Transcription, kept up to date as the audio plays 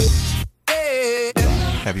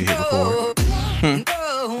Have you hit record?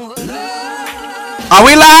 Are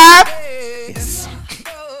we live? Yes.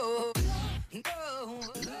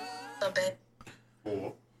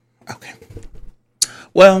 Okay.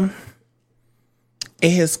 Well,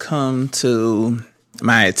 it has come to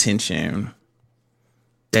my attention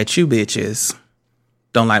that you bitches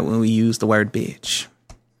don't like when we use the word bitch.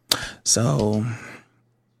 So,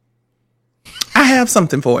 I have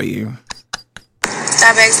something for you.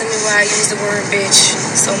 Stop asking me why I use the word bitch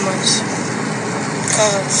so much.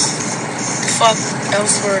 Cause the fuck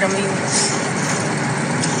else word I'ma use.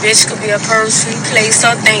 Bitch could be a person, place,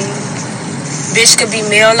 or thing. Bitch could be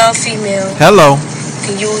male or female. Hello. You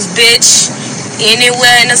can use bitch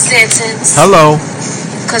anywhere in a sentence. Hello.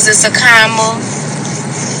 Cause it's a comma,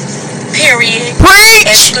 period, Preach!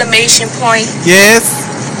 exclamation point, Yes.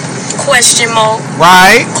 question mark,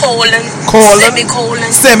 Right. colon,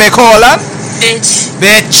 Semicolon. bitch.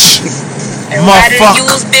 Bitch. Everybody Motherfucker.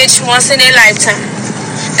 use bitch once in their lifetime.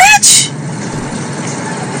 Bitch.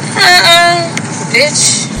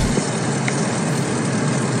 Bitch.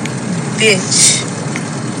 Bitch.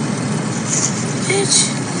 Bitch.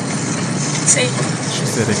 See? She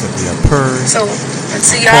said it could be a purr. So,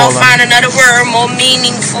 until y'all Colon. find another word more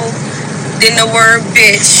meaningful than the word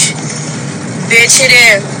bitch. Bitch it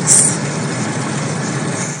is.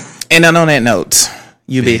 And then on that note,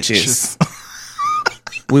 you bitches,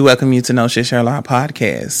 we welcome you to No Shit Sherlock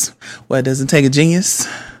podcast, where it doesn't take a genius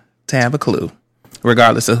to have a clue,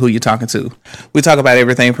 regardless of who you're talking to. We talk about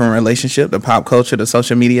everything from relationship to pop culture to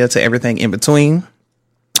social media to everything in between.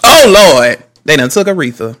 Oh, Lord. They done took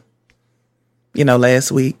Aretha,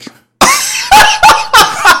 last week.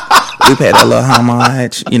 We paid a little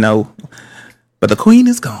homage, but the queen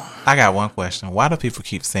is gone. I got one question. Why do people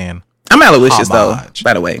keep saying I'm Aloysius, though, homage?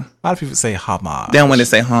 by the way. Why do people say homage? They don't want to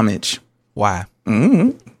say homage. Why?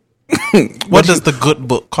 Mm-hmm. What does the good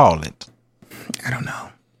book call it? I don't know.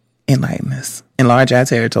 Enlighten us. Enlarge our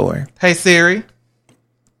territory. Hey Siri.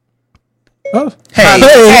 Oh, Hey,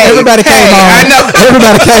 everybody came on. I know.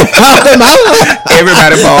 Everybody came on.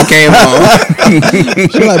 Everybody phone came on.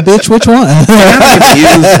 She's like, bitch, which one?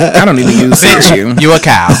 I don't even use you. You a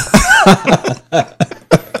cow.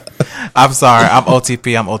 I'm sorry. I'm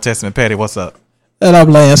OTP. I'm Old Testament Petty. What's up? And I'm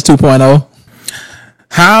Lance 2.0.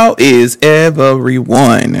 How is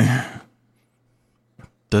everyone?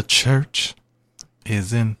 The church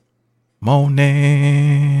is in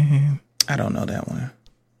mourning. I don't know that one.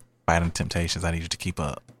 Fighting Temptations. I need you to keep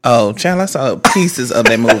up. Oh, child, I saw pieces of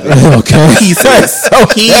that movie. Okay. Pieces.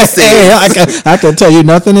 Hey, I can tell you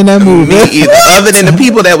nothing in that movie. Me either. Other than the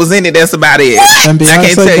people that was in it, that's about it. And I can't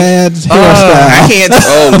Beyonce tell you. bad hairstyle. I can't.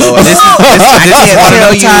 Oh Lord, I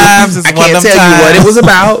can't tell you what it was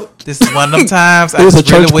about. This is one of them times. It was a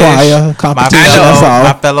church choir competition. That's all.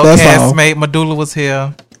 My fellow That's all. castmate Medulla was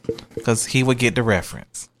here because he would get the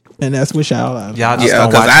reference. And that's what y'all Y'all just Yeah, don't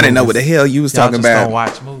because watch I didn't know movies. what the hell you was Y'all talking just about. don't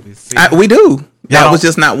watch movies. See? We do. That Y'all was don't-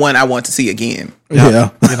 just not one I want to see again.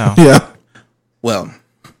 Yeah. Yeah. Well,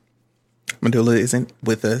 Medulla isn't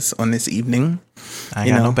with us on this evening. I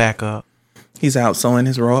ain't got no backup. He's out sowing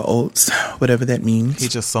his raw oats, whatever that means.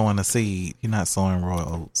 He's just sowing a seed. You're not sowing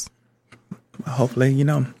royal oats. Hopefully,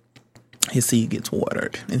 his seed gets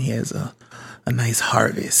watered and he has a nice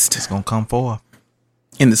harvest. It's gonna come forth.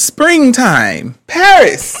 In the springtime.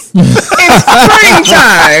 Paris! In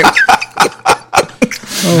springtime!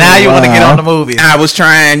 Now you want to get on the movie. I was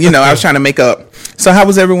trying to make up. So how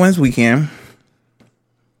was everyone's weekend?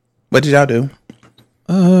 What did y'all do?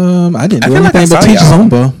 I didn't do feel like I anything saw but teach y'all.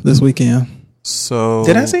 Zumba this weekend. So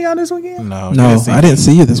Did I see y'all this weekend? No, No, I didn't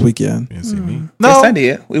see you this weekend. You didn't see me. Yes, I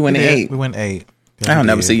did. We went and ate. We went 8. I don't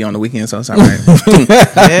never see you on the weekend, so it's all right.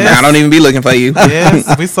 Yes. I don't even be looking for you.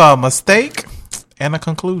 Yes, we saw a mistake and a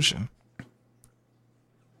conclusion.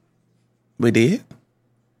 We did?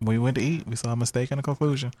 We went to eat. We saw a mistake and a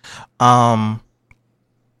conclusion. I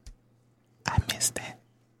missed that.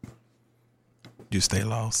 You stay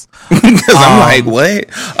lost. Because I'm like, what?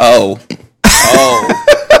 Oh,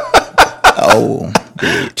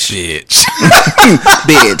 bitch.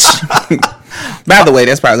 Bitch. By the way,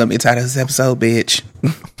 that's probably going to be the title of this episode, bitch.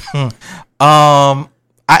 I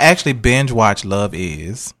actually binge watched Love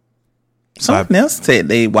Is. Someone else said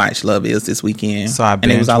they watched Love Is this weekend. So I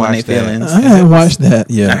and it was all in their binge-watched that. feelings. I haven't watched that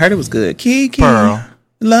I yet. heard it was good. Kiki, Pearl.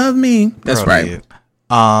 love me. That's Pearl right. did.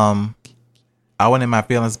 I went in my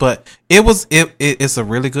feelings, but it's a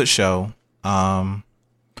really good show.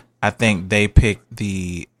 I think they picked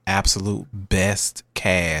the absolute best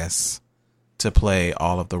cast to play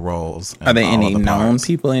all of the roles. Are there all any of the known parts.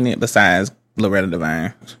 people in it besides Loretta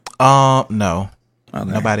Devine? No. Okay.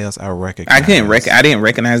 Nobody else I recognize. I didn't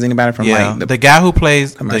recognize anybody from like the guy who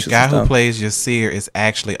plays commercials and stuff. Yasir is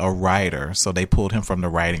actually a writer, so they pulled him from the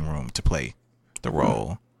writing room to play the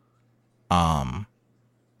role.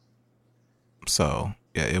 So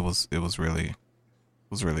yeah, it was really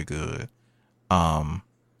good.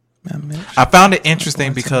 I found it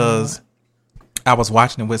interesting because I was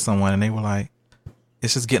watching it with someone and they were like,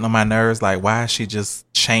 it's just getting on my nerves. Like, why is she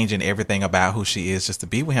just changing everything about who she is just to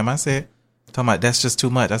be with him? I said, talking about that's just too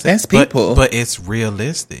much. I said, that's people. But it's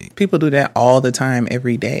realistic. People do that all the time,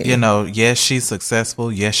 every day. You know, yes, she's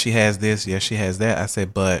successful. Yes, she has this. Yes, she has that. I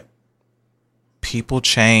said, but people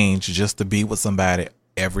change just to be with somebody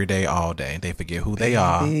every day, all day. They forget who they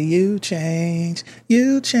are. You change.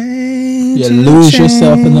 You lose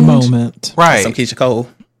yourself in the moment. Right. Some Keisha Cole.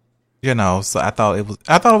 You know, so I thought it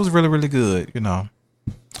was really, really good, you know.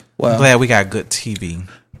 Well, I'm glad we got good TV.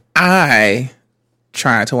 I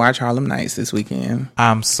tried to watch Harlem Nights this weekend.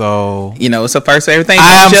 I'm so... You know, it's the first of everything.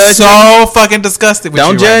 I am so fucking disgusted with you.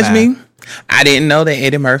 Don't judge me. I didn't know that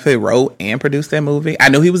Eddie Murphy wrote and produced that movie. I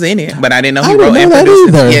knew he was in it, but I didn't know he wrote and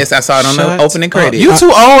produced it. Yes, I saw it on the opening credits. You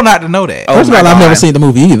too old not to know that. First of all, I've never seen the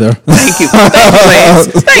movie either. Thank you.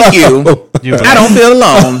 Thank you. I don't feel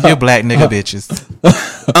alone. You black nigga bitches.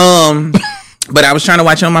 But I was trying to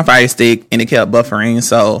watch it on my Fire Stick and it kept buffering,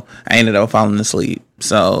 so I ended up falling asleep.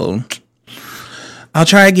 So I'll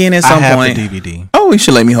try again at some point. I have the DVD. Oh, you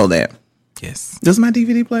should let me hold that. Yes. Does my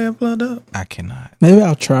DVD player plug up? I cannot. Maybe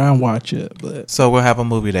I'll try and watch it. But so we'll have a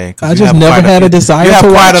movie day. I just never had a desire to watch it.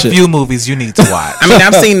 You have quite a few movies you need to watch. I mean,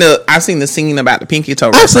 I've seen the scene about the pinky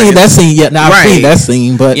toe. I've seen that scene. Yeah, now I've seen that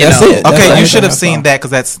scene, but that's it. Okay, you should have seen that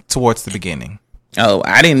because that's towards the beginning. Oh,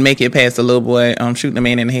 I didn't make it past the little boy shooting the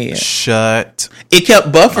man in the head. Shut. It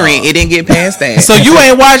kept buffering. It didn't get past that. So you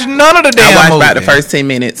ain't watched none of the damn I watched movie. about the first 10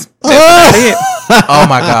 minutes. That's about it. Oh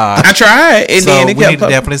my god! I tried. And so then it we kept need to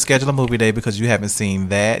definitely schedule a movie day because you haven't seen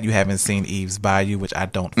that. You haven't seen Eve's Bayou, which I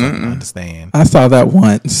don't fucking understand. I saw that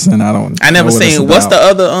once, and I never seen. What's the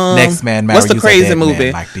other Next Man Marry? What's the crazy man,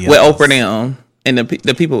 movie like with Oprah them? And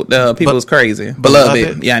the people was crazy.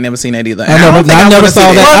 Beloved. Yeah, I never seen that either. I never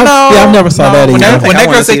saw that. I never saw that either. When that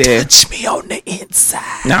girl said, touch me on the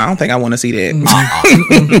inside. No, I don't think I want to see that.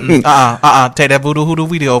 Take that voodoo hoodoo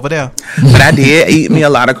video over there. But I did eat me a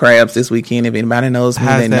lot of crabs this weekend. If anybody knows me,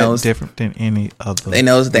 they know different than any other. They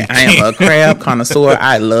knows that I am a crab connoisseur.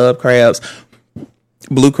 I love crabs.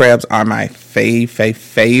 Blue crabs are my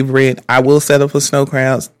favorite. I will settle for snow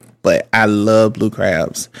crabs, but I love blue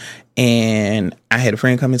crabs. And I had a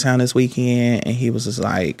friend come in town this weekend, and he was just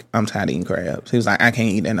like, I'm tired of eating crabs. He was like, I can't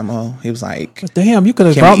eat that no more. He was like, damn, you could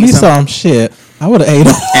have brought me some shit. I would have ate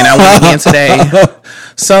them. And I went again today.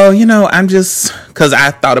 So, you know, I'm just, because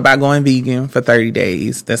I thought about going vegan for 30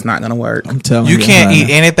 days. That's not going to work. I'm telling you. You can't eat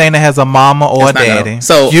anything that has a mama or a daddy.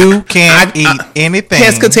 So you can't eat anything.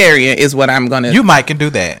 Pescatarian is what I'm going to. You might can do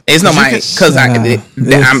that. It's no might, because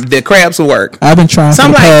the crabs will work. I've been trying for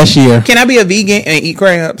the past year. Can I be a vegan and eat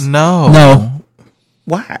crabs? No.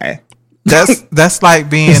 Why? That's like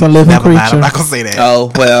being it's a living creature. I'm not going to say that.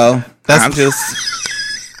 Oh, well, I'm just.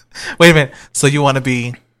 Wait a minute. So you want to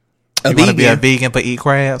be a vegan but eat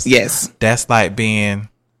crabs? Yes. That's like being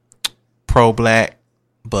pro-black,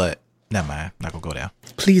 but never mind. Not gonna go there.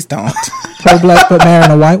 Please don't. Pro-black but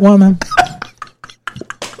marrying a white woman.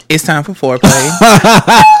 It's time for foreplay.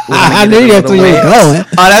 I knew that's where you were going.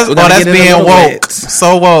 That's being woke. Wet.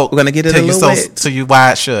 So woke. We're gonna get it a little wet. Till you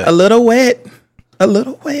wide shut. A little wet. A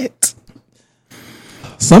little wet.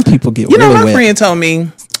 Some people get really wet. You know, my friend told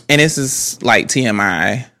me, and this is like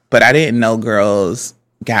TMI, but I didn't know girls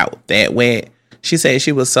got that wet. She said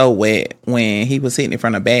she was so wet when he was hitting it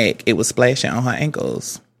from the back, it was splashing on her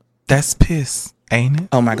ankles. That's piss, ain't it?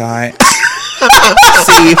 Oh my God.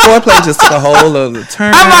 See, foreplay just took a whole other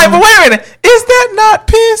turn. I'm like, but wait a minute. Is that not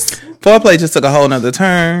piss? Foreplay just took a whole nother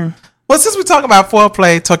turn. Well, since we're talking about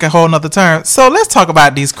foreplay, took a whole nother turn. So let's talk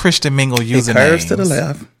about these Christian Mingle usernames. It curves to the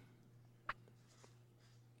left.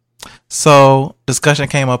 So discussion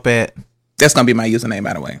came up at. That's gonna be my username,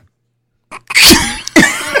 by the way.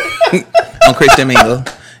 On Christian Mingle,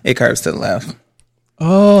 it curves to the left.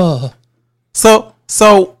 Oh, so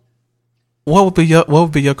what would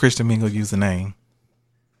be your Christian Mingle username,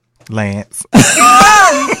 Lance?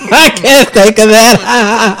 I can't think of that.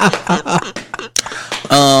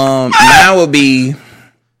 Mine would be.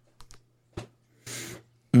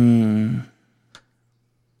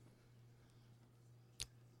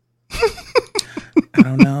 I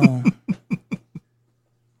don't know.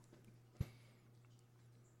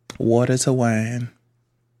 Water to wine.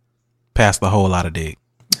 Pass the whole lot of dick.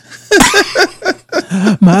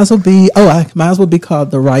 Might as well be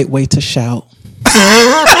called The Right Way to Shout.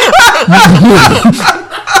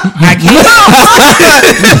 I can't.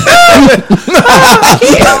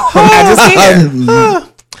 I just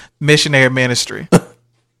can't. Missionary ministry.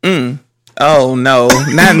 Oh no,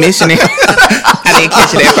 not missionary. I didn't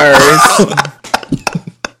catch it at first.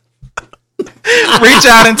 Reach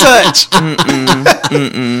out and touch.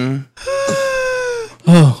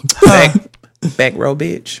 Oh, Back row,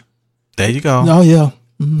 bitch. There you go. oh yeah.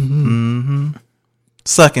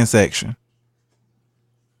 Sucking section.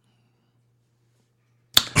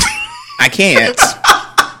 I can't.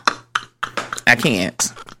 I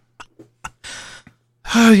can't.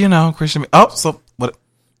 You know, Christian. Oh, so what?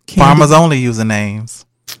 Farmers only using names.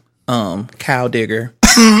 Cow digger.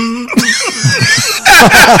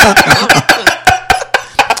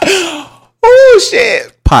 Oh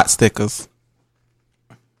shit. Pot stickers.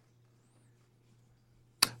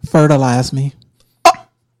 Fertilize me.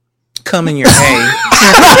 Come in your hay.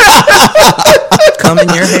 Come in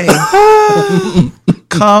your hay.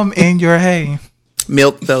 Come in your hay.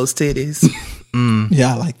 Milk those titties.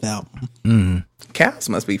 Yeah, I like that one. Cows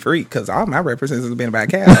must be free because all my representatives have been about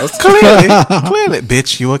cows. Clearly,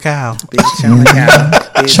 bitch, you a cow. Bitch, I'm a cow.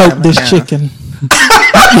 Bitch, Choke I'm a this cow. chicken.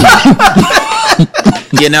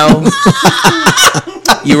 You know,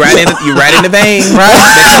 you right in the vein,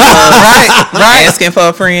 Right. Asking for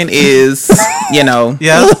a friend is, you know,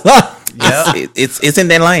 Yeah. Yeah. it's in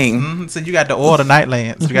that lane. So you got the oil, the night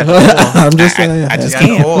lamps. You got the oil. I'm just saying. I You just got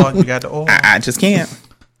can't. the oil. You got the oil. I just can't.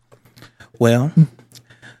 Well,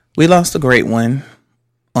 we lost a great one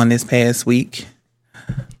on this past week.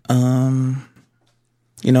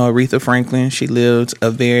 You know, Aretha Franklin, she lived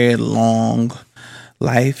a very long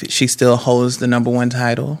life. She still holds the number one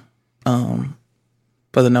title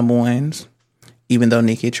for the number ones, even though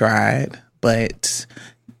Nicki tried. But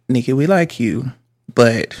Nicki, we like you,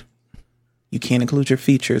 but you can't include your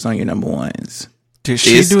features on your number ones. Did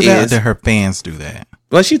she This do that? Or is- did her fans do that?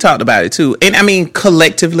 Well, she talked about it too. And I mean,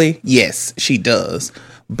 collectively, yes, she does.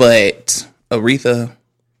 But Aretha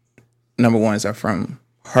number ones are from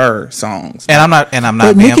her songs, And I'm not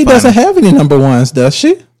But being Nicki funny. doesn't have any number ones, does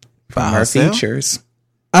she? By her herself? features.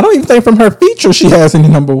 I don't even think from her feature she has any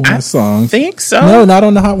number one songs. Think so? No, not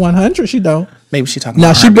on the Hot 100. She don't. Maybe she talking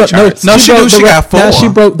Now about she R&B broke. No, charts. No, she broke do. She the got four. Now she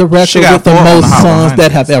broke the record She got with the four on the most Hot songs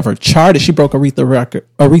that 100s. have ever charted. She broke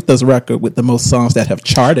Aretha's record with the most songs that have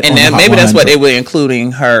charted. And on the then Hot maybe that's what 100. they were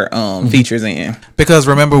including her features in. Because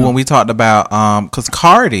remember when we talked about because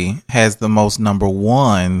Cardi has the most number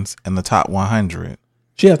ones in the top 100.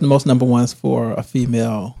 She has the most number ones for a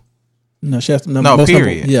female. No, she has the No, most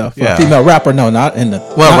period. yeah, for Yeah. a female rapper. No, not in the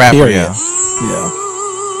Well, not rapper, period. yeah. Yeah.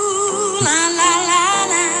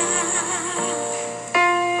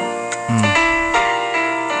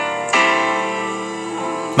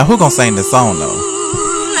 Now who gonna sing this song though?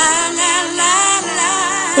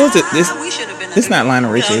 Who's it? This not Lionel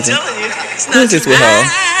Richie, is it? Who's this with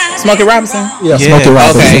her? Smokey Robinson? Yeah, Yeah. Smokey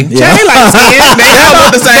Robinson. Okay. Yeah. They like skin. They all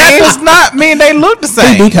look the That same. does not mean they look the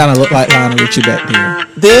He do same. kind of look like Lionel Richie back then.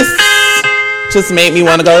 This just made me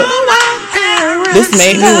want to go. This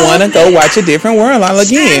made me want to go watch A Different World all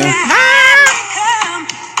again.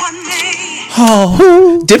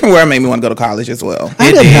 Oh, Different World made me want to go to college as well.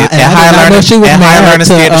 It did did. not- And I did High not know Learner, she was and High married Learner to,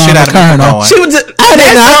 scared the shit out of me for Colonel. going. She was. I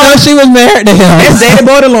did not know she was married to him. That's Danny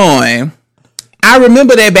Borderline. I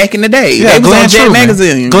remember that back in the day. Yeah, they was Glenn on Jet Truman.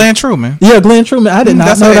 Magazine. Glenn Truman. Yeah, Glenn Truman. I did not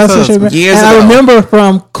That's know her that's what she ex-husband. was. Years And I ago. remember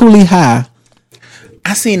from Cooley High.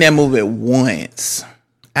 I seen that movie once.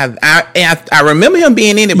 I remember him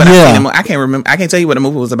being in it, but Yeah. I seen him. I can't remember. I can't tell you what the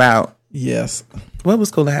movie was about. Yes, What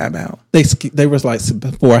was Cool High about? they was like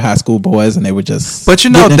four high school boys, and they were just. But you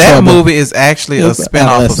know getting in that trouble. movie is actually It a was spinoff of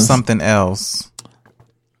adolescence. something else.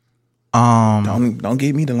 Don't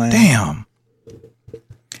give me the line. Damn.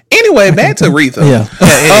 Anyway, back to Aretha.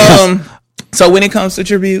 Yeah. So when it comes to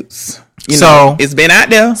tributes, you So- know, it's been out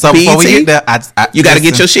there. So before we BET, get there, you got to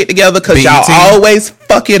get your shit together because y'all BET. always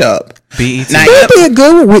fuck it up. BET. Now, They did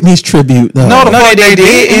good with Whitney's tribute, though. No, the No, fuck they they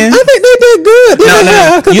didn't. I think they did good. No, Yeah,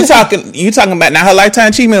 no, 'cause you talking about now her Lifetime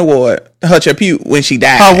Achievement Award, her tribute when she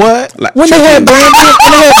died. Her what? Like, when they had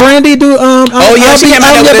Brandy do Oh yeah, she came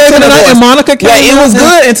out there with a tenor voice. and Monica came. Yeah, it was out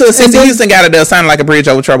good until and Cissy then- Houston got it there sounding like a bridge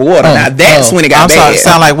over troubled water. Oh, Now that's oh. when it got I'm bad. sorry.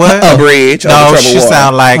 Sound like what? A bridge over No, troubled she water.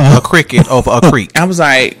 sound like a cricket over a creek. I was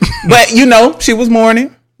like, but you know, she was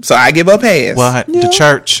mourning, so I give her a pass. Well, the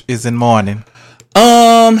church is in mourning.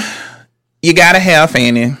 You gotta have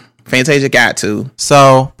Fanny. Fantasia got to.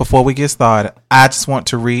 So before we get started, I just want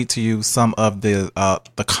to read to you some of the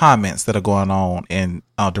comments that are going on in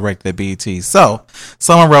directed at BET. So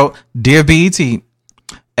someone wrote, "Dear BET,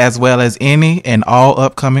 as well as any and all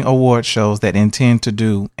upcoming award shows that intend to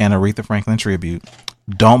do an Aretha Franklin tribute.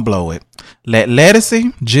 Don't blow it. Let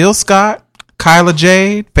Ledisi, Jill Scott, Kyla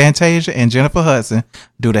Jade, Fantasia, and Jennifer Hudson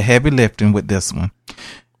do the heavy lifting with this one.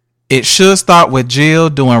 It should start with Jill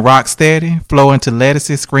doing Rock Steady, flow into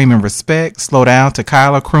Ledisi screaming respect, slow down to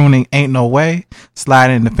Kyla crooning Ain't No Way,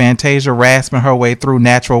 sliding into Fantasia rasping her way through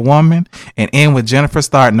Natural Woman, and end with Jennifer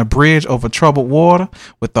starting a bridge over troubled water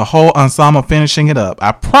with the whole ensemble finishing it up.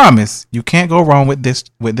 I promise you can't go wrong with this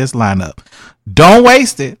lineup. Don't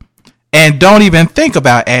waste it, and don't even think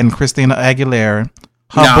about adding Christina Aguilera.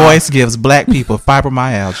 Her voice gives black people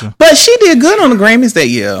fibromyalgia. But she did good on the Grammys that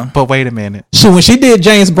year. But wait a minute. So when she did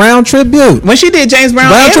James Brown tribute, She killed she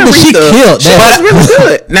killed she that. was really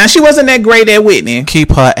good. Now, she wasn't that great at Whitney.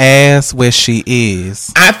 Keep her ass where she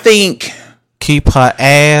is. I think... Keep her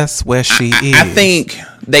ass where she is. I think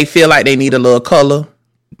they feel like they need a little color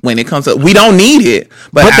when it comes up. We don't need it.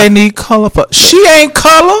 But they need color for... She ain't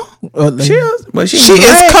color. She is. But she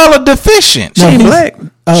is color deficient. She ain't black.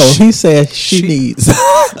 Oh, he said she needs.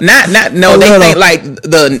 No, they think like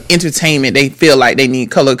the entertainment, they feel like they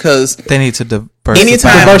need color because they need to diversify.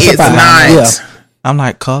 Anytime it's not I'm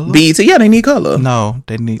like color. BET, they need color. No,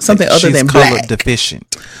 they need something other than color black.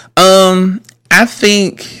 Deficient. I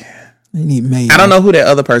think they need maybe. I don't know who that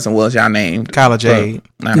other person was y'all named. Kyla Jade.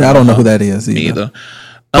 I don't know who that is either.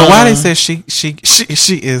 But why they say she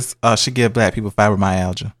is she give black people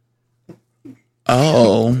fibromyalgia?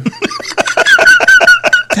 Oh.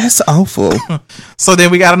 That's awful. So then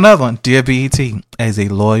we got another one. Dear BET, as a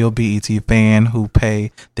loyal BET fan who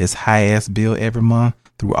pay this high ass bill every month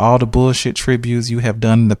through all the bullshit tributes you have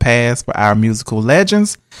done in the past for our musical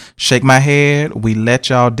legends, shake my head. We let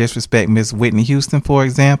y'all disrespect Miss Whitney Houston, for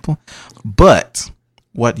example. But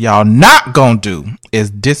what y'all not gonna do is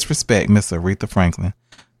disrespect Miss Aretha Franklin.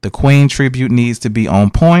 The Queen tribute needs to be on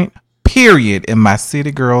point, period, in my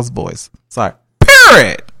city girl's voice. Sorry,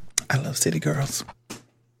 period. I love city girls.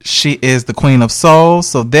 She is the queen of soul,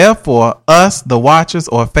 so therefore us, the watchers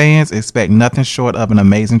or fans, expect nothing short of an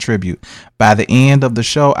amazing tribute. By the end of the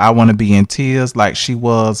show, I want to be in tears like she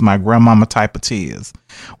was my grandmama type of tears.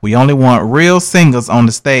 We only want real singers on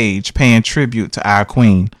the stage paying tribute to our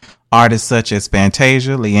queen. Artists such as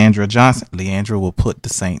Fantasia, Leandra Johnson. Leandra will put the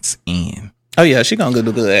Saints in. Oh yeah, she gonna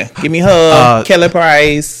do good. Give me her, Kelly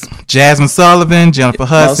Price, Jasmine Sullivan, Jennifer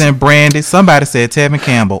Hudson, Brandy. Somebody said Tevin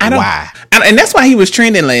Campbell. Why? And that's why he was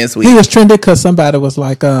trending last week. He was trending because somebody was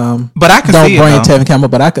like, but I can don't see bring it, Tevin Campbell,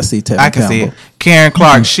 but I could see Tevin Campbell. I can see it. Karen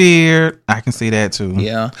Clark Sheard, I can see that too.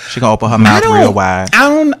 Yeah, she gonna open her mouth real wide.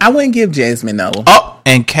 I wouldn't give Jasmine no. Oh,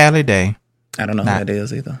 and Callie Day. I don't know who that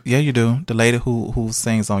is either. Yeah, you do. The lady who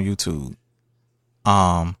sings on YouTube.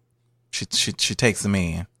 She takes them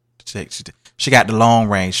in. She got the long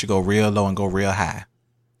range. She go real low and go real high.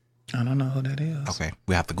 I don't know who that is. Okay,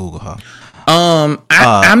 we have to Google her.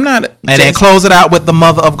 I'm not. And then close it out with the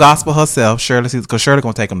mother of gospel herself, Shirley, because Shirley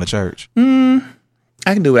gonna take them to church. I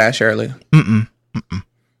can do without Shirley. I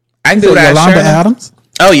can do without Yolanda Shirley. Adams.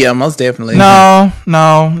 Oh yeah, most definitely. No.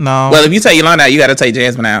 Well, if you take Yolanda out, you got to take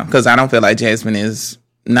Jasmine out because I don't feel like Jasmine is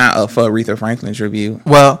not up for Aretha Franklin tribute.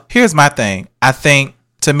 Well, here's my thing. I think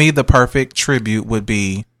to me the perfect tribute would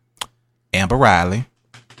be Amber Riley.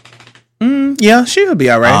 Yeah, she'll be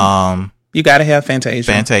all right. You got to have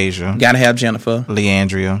Fantasia. You got to have Jennifer,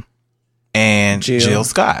 Leandria, and Jill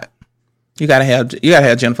Scott. You got to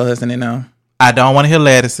have Jennifer Hudson in now. I don't want to hear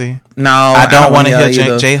Ledisi. No, I don't want to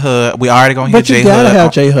hear J Hud. We already gonna hear J Hud. But you gotta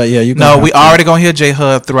have J Hud. Yeah, you. No, we already gonna hear J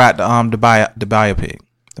Hud throughout the biopic.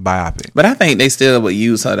 The biopic. But I think they still would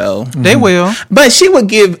use her though. They will. But she would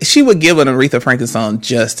give an Aretha Franklin song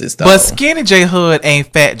justice though. But skinny J Hud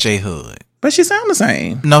ain't fat J Hud. But she sound the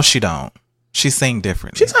same. No, she don't. She sing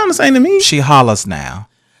differently. She sound the same to me. She hollers now.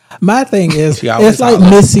 My thing is, it's like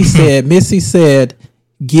Missy said. Missy said,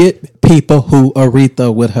 get people who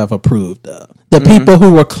Aretha would have approved of. The people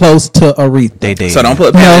who were close to Aretha. They did. So don't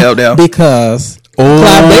put Patty up there. Because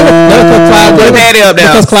Clive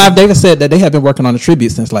Davis said that they have been working on the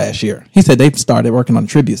tribute since last year. He said they've started working on the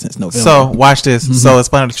tribute since November. So watch this. So it's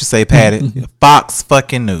funny that you say Patty. Fox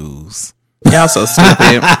fucking News. Y'all so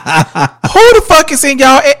stupid. Who the fuck is in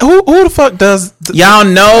y'all? Who the fuck does? Y'all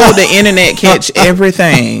know the internet catch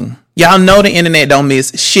everything. Y'all know the internet don't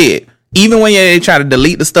miss shit. Even when they try to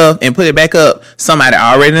delete the stuff and put it back up, somebody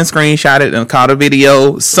already done screenshot it and caught a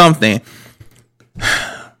video, something.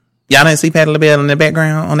 Y'all didn't see Patti LaBelle in the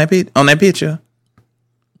background on that picture?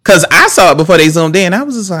 Because I saw it before they zoomed in. I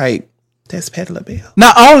was just like, that's Patti LaBelle.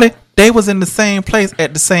 Not only they was in the same place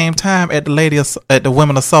at the same time at the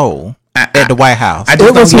Women of Soul. at the White House.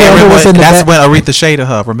 It was whoever was in the That's when Aretha shaded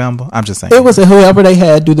her. Remember, I'm just saying. It was whoever they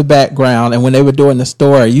had do the background, and when they were doing the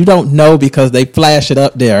story, you don't know because they flash it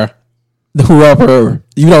up there. Whoever,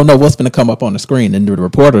 you don't know what's going to come up on the screen, and the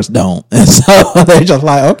reporters don't, and so they're just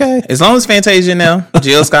like, okay. As long as Fantasia now,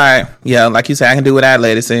 Jill Scott, yeah, like you said, I can do without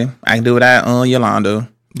Ledisi. I can do without Yolanda.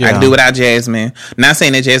 Yeah. I can do without Jasmine. Not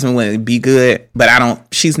saying that Jasmine wouldn't be good, but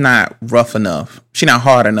she's not rough enough. She's not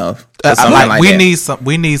hard enough. We need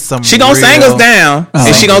some. She gonna sing us down,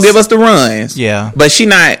 and she gonna give us the runs. Yeah, but she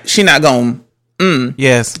not gonna.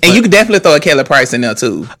 Yes, and you could definitely throw a Kelly Price in there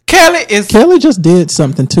too. Kelly just did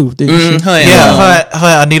something too, didn't she? Her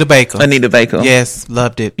Anita Baker. Yes,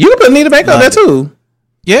 loved it. You can put Anita Baker up there too.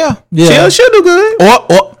 Yeah. She'll do good.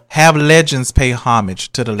 Or have legends pay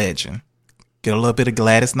homage to the legend. Get a little bit of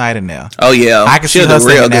Gladys Knight in there. Oh yeah, I can see her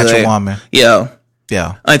singing Natural Woman. Yeah.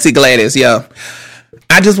 Auntie Gladys. Yeah.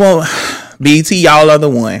 I just want BET. Y'all are the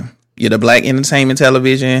one. You're the Black Entertainment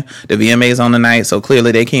Television. The VMAs on the night, so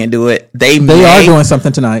clearly they can't do it. They are doing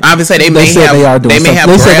something tonight. Obviously, they may have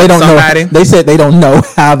somebody. They said they don't know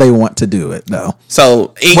how they want to do it though.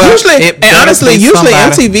 So usually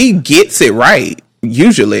MTV gets it right.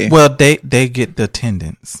 Usually, they get the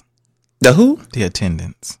attendance. The who? The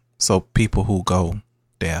attendance. So people who go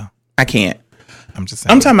there. I can't. I'm just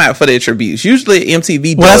saying. I'm talking about for their tributes. Usually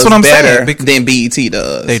MTV does better than BET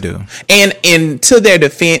does. They do. And to their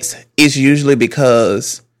defense, it's usually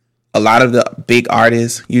because a lot of the big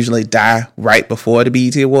artists usually die right before the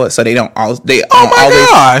BET Awards, so they don't always.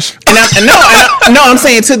 Gosh! I'm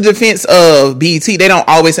saying to the defense of BET, they don't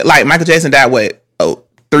always like Michael Jackson died.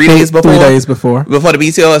 3 days before? 3 days before the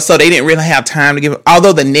BET Awards, so they didn't really have time to give.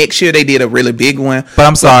 Although the next year they did a really big one. But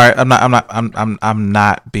I'm sorry, I'm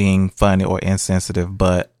not being funny or insensitive.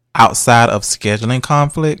 But outside of scheduling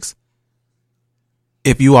conflicts,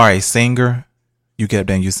 if you are a singer, you get up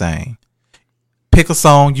there and you sing. Pick a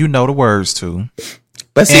song you know the words to.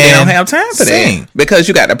 But see, they don't have time for that because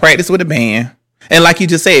you got to practice with the band. And like you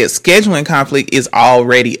just said, scheduling conflict is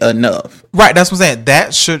already enough. Right, that's what I'm saying.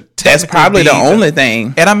 That's probably the only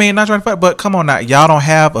thing. And I mean, not trying to fight, but come on now. Y'all don't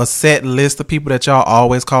have a set list of people that y'all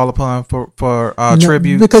always call upon for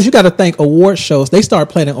tribute? Because you got to think award shows, they start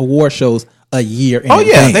planning award shows a year in advance.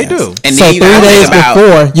 Yeah, they do. And so 3 days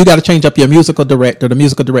before, you got to change up your musical director. The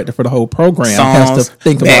musical director for the whole program has to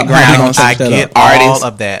think about how I get all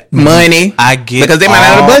of that. Money. I get because they might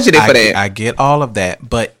not have budgeted for that. I get all of that.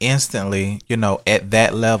 But instantly, at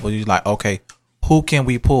that level, you're like, okay, who can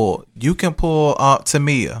we pull? You can pull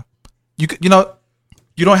Tamia. You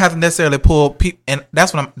don't have to necessarily pull people, and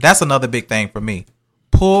that's another big thing for me.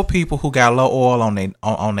 Pull people who got low oil on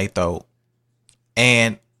their throat,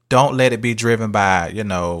 and don't let it be driven by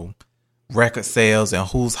record sales and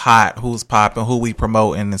who's hot, who's popping, who we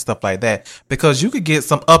promoting and stuff like that. Because you could get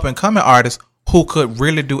some up and coming artists who could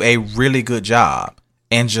really do a really good job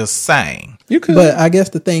and just sing. You could. But I guess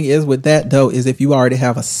the thing is with that though is if you already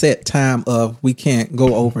have a set time of we can't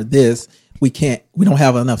go over this, we don't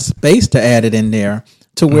have enough space to add it in there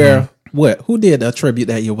to where who did a tribute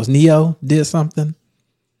that year? Was Neo did something?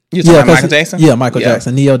 You talking about Michael Jackson? Yeah, Michael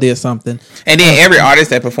Jackson. Neo did something. And then every artist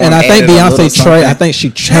that performed. And I think Beyonce Trey, I think she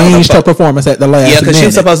changed her performance at the last minute. Yeah, because she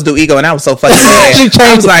was supposed to do Ego, and I was so fucking mad. She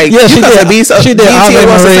changed. She did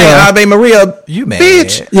Ave Maria. You mad?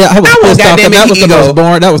 Bitch. Yeah, I was goddamn that was the most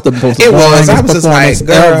boring. That was the most It was. I was just like,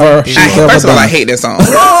 girl. First of all, I hate that song.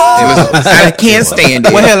 I can't stand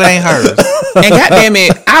it. What hell, it ain't hers. And goddamn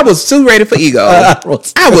it, I was too ready for Ego. I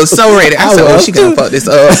was so ready. I said, she gonna fuck this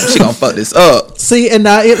up. She gonna fuck this up. See, and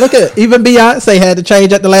now look at even Beyonce had to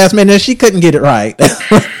change at the last minute. And she couldn't get it right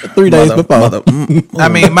 3 days before. I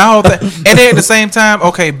mean, my whole thing. And then at the same time,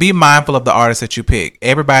 okay, be mindful of the artists that you pick.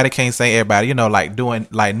 Everybody can't say everybody. Like doing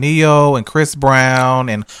like Neo and Chris Brown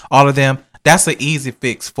and all of them. That's an easy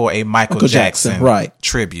fix for a Michael Jackson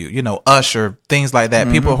tribute. Usher, things like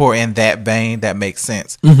that. People who are in that vein, that makes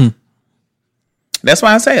sense. That's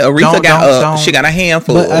why I say Aretha she got a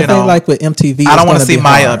handful. But I think like with MTV, I don't want to see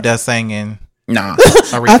Maya up there singing. Nah,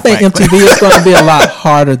 I think MTV is going to be a lot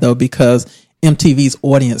harder though because MTV's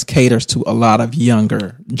audience caters to a lot of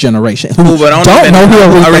younger generation who don't know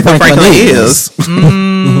who Aretha Franklin is.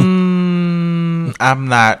 I'm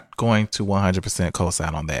not going to 100%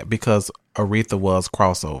 co-sign on that because Aretha was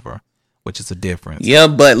crossover, which is a difference. Yeah,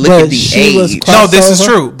 but look at the age. No, this is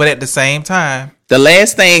true. But at the same time, the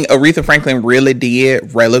last thing Aretha Franklin really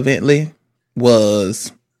did relevantly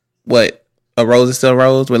was what? A Rose Is Still a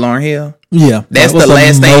Rose with Lauryn Hill. Yeah, that's the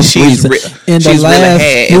last thing she's really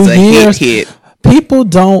had as a hit. People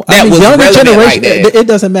don't. That was younger relevant generation. like that. It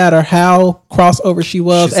doesn't matter how crossover she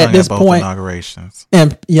was She at sung this both point. inaugurations.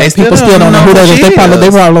 And young still people still don't know who that is. They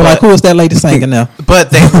probably like, who is that lady singing now? But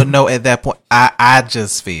they would know at that point. I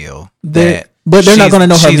just feel that. But they're not going to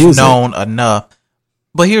know her she's music. known enough.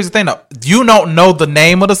 But here's the thing, though. You don't know the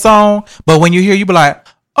name of the song, but when you hear, you be like,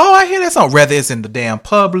 "Oh, I hear that song." Whether it's in the damn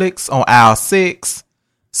Publix on aisle 6,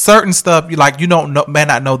 certain stuff you don't know, may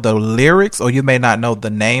not know the lyrics, or you may not know the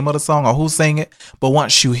name of the song or who's singing it. But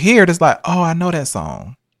once you hear it, it's like, "Oh, I know that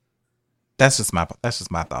song." That's just my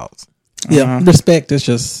thoughts. Yeah, respect is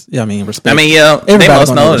just. Yeah, I mean, respect. I mean, yeah, Everybody they must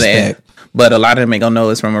gonna know respect. that. But a lot of them ain't gonna know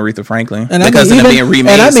it's from Aretha Franklin And because I mean, it's being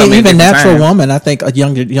remade. And I so mean, many even different Natural times. Woman. I think a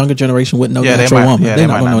younger generation wouldn't know Yeah, they Natural might- Woman. yeah, They're they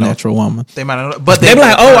not might going to know not know. Natural Woman. They might not know, but They be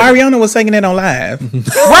like, "Oh, Ariana was singing it on live."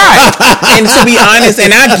 right." And to be honest,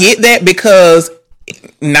 and I get that because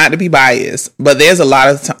not to be biased, but there's a lot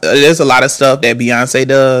of stuff that Beyonce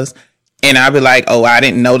does, and I'd be like, "Oh, I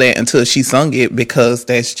didn't know that until she sung it because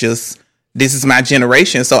this is my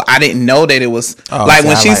generation." So I didn't know that it was like see,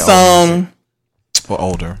 when I she like old sung For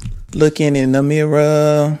older. "Looking in the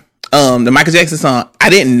Mirror," the Michael Jackson song. I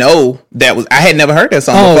didn't know that was. I had never heard that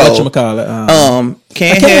song Oh, before. whatchamacallit?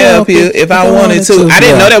 Can't help you if I wanted to. I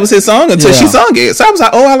didn't know that was his song until she sung it. So I was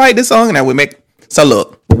like, "Oh, I like this song," and I would make. So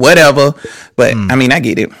look, whatever. But I mean, I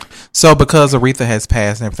get it. So because Aretha has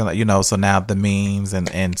passed and everything, so now the memes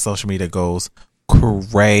and social media goes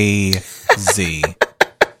crazy.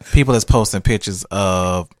 People is posting pictures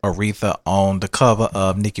of Aretha on the cover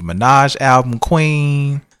of Nicki Minaj album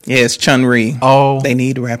Queen. Yes, Chun-Ri. Oh, They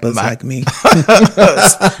need rappers like me.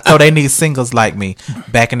 no, they need singers like me.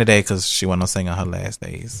 Back in the day, because she wasn't no singer her last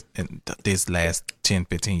days in these last 10,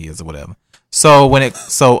 15 years or whatever. So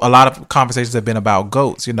a lot of conversations have been about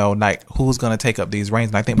GOATs, like who's going to take up these reins.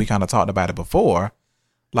 And I think we kind of talked about it before.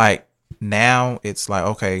 Like now it's like,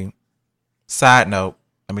 okay, side note,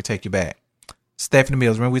 let me take you back. Stephanie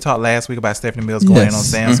Mills. Remember we talked last week about Stephanie Mills going in on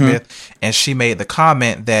Sam Smith, and she made the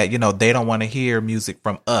comment that they don't want to hear music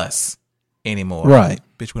from us anymore. Right,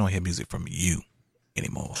 bitch, we don't hear music from you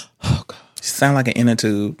anymore. Oh God, She sound like an inner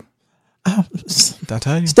tube. Did I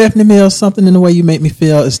tell you? Stephanie Mills, something in the way you make me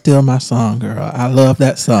feel is still my song, girl. I love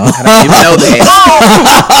that song. I don't even know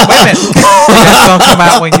that. Wait a minute. Did that song come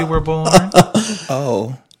out when you were born?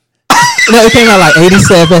 Oh, No, it came out like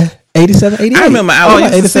 87, 88. I remember I was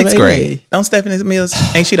in 87, sixth grade. 88. Don't Stephanie Mills?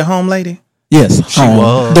 Ain't she the home lady? Yes, She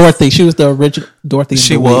was. Dorothy. She was the original Dorothy.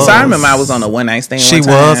 She and Louise. was. So I remember I was on a one night stand. She one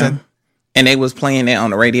time, was, and they was playing that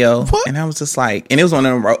on the radio, What? and I was just like, and it was one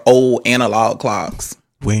of them old analog clocks.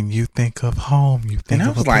 When you think of home, you think And I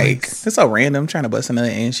of was a like, place. it's so random. Trying to bust a nut,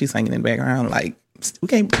 and she's singing in the background. Like, we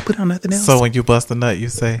can't put on nothing else. So when you bust a nut, you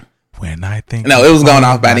say, "When I think." No, of it was going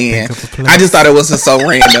home, off by I then. think of a place." I just thought it was just so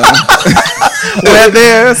random. Well,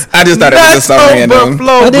 there's I just thought it was just so random.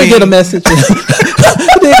 I did get a message.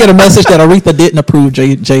 I did get a message that Aretha didn't approve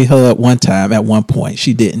J Hud one time. At one point,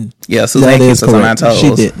 she didn't. Yeah, Suzanne That keeps is us on our correct. toes.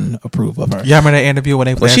 She didn't approve of her. Y'all remember that interview when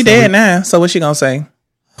they? Well, she dead now. So what's she gonna say?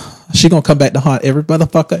 She gonna come back to haunt every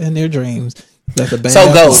motherfucker in their dreams. That's a bad.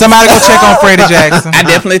 So go. Somebody go check on Freddie Jackson. I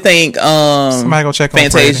definitely think Somebody go check on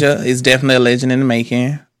Fantasia is definitely a legend in the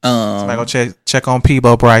making. Somebody go check on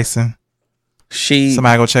Peebo Bryson.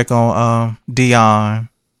 Somebody go check on Dion.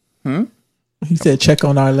 He said, "Check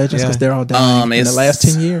on our legends because they're all dying in the last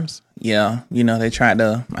 10 years." Yeah, they tried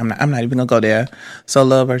to. I'm not even gonna go there. So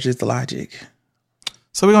love versus the logic.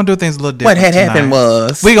 So we're gonna do things a little What different. had happened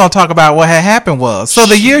was we're gonna talk about what had happened was. So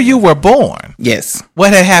the year you were born, yes,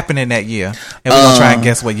 what had happened in that year, and we're gonna try and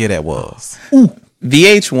guess what year that was.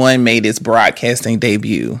 VH1 made its broadcasting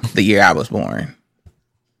debut the year I was born.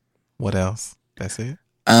 What else? That's it.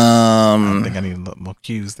 I think I need a little more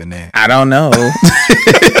cues than that. I don't know.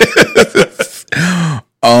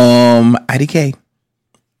 IDK.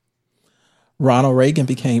 Ronald Reagan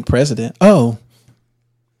became president. Oh,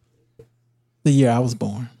 the year I was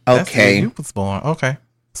born. That's the year Okay. you was born. Okay,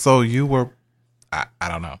 so you were. I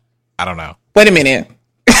don't know. Wait a minit.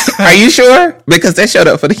 Are you sure? Because that showed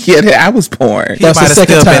up for the year that I was born. That was might his have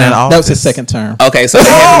second still been term. in That was office. his second term. Okay, so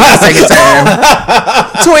my second term.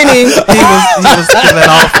 20. He was still in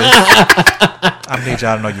office. I need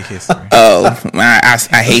y'all to know your history. Oh,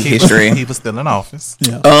 I hate history. He was still in office.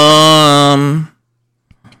 Yeah.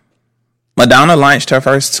 Madonna launched her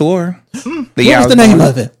first tour. The What year I was the name born.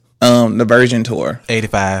 of it? The Virgin Tour.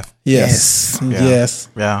 85. Yes. Yeah. Yes.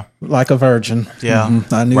 Yeah. Like a virgin. Yeah.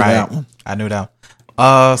 Mhm. I knew Right. that one. I knew that.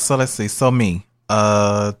 So let's see. So me,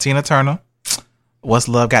 Tina Turner. What's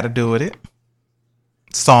Love Got to Do with It?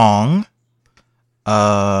 Song.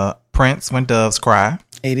 Prince, When Doves Cry.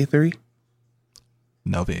 83.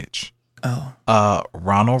 No, bitch.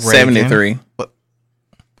 Ronald Reagan. 73.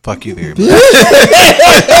 Fuck you very much.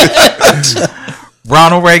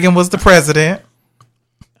 Ronald Reagan was the president.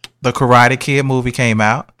 The Karate Kid movie came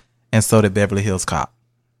out, and so did Beverly Hills Cop.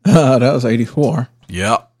 That was 84.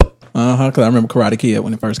 Yep. Because I remember Karate Kid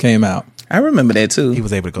when it first came out. I remember that too. He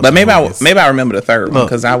was able to go but to maybe the I movies. maybe I remember the third one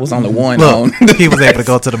because I was on the one Look, on he was able to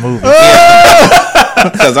go to the movie.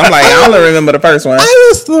 because I'm like, I only remember the first one. I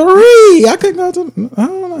was 3. I couldn't go to. I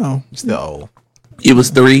don't know. Still old. It was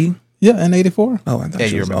 3. Yeah, in 84. Oh, I thought Yeah,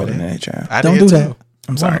 you you was remember older that. than that, child. I Don't did do too. that.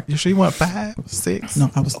 I'm sorry. You sure you want 5, 6? No,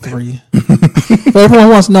 I was 3. But everyone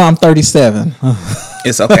wants to know I'm 37.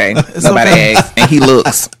 It's okay. Nobody okay. asked, and he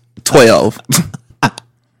looks 12.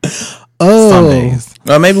 Oh, Some days.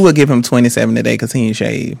 Well, maybe we'll give him 27 today because he ain't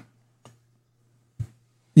shaved.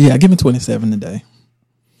 yeah. Give me 27 today.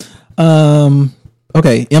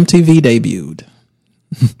 Okay. MTV debuted.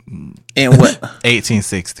 And what?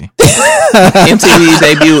 1860. MTV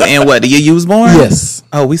debut and what? The year you was born? Yes.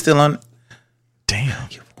 Oh, we still on? Damn.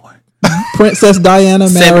 You born. Princess Diana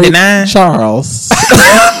married 79? Charles.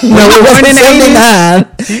 No, we born in the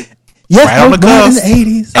 79. Yes, Right I on was the born in cusp. the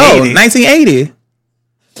 80s. Oh, 80. 1980.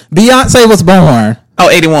 Beyonce was born. Oh,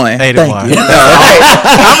 81. 81. you.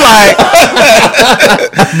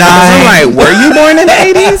 I'm like, were you born in the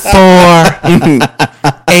 80s?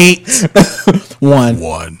 4, 8, 1.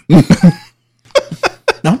 1.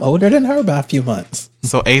 No, I'm older than her by a few months.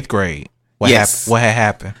 So 8th grade. What Yes. What had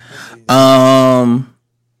happened?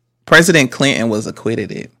 President Clinton was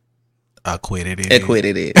acquitted it. Acquitted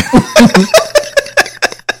it.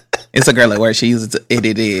 It's a girl at work. She uses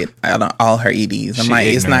it on all her EDs. I'm She like,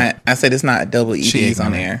 it's ignorant. not. I said it's not double She EDs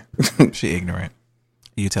on ignorant. there. She ignorant.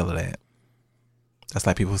 You tell her that. That's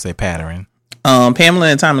like people who say pattern. Pamela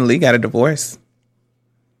and Tommy Lee got a divorce.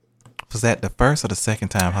 Was that the first or the second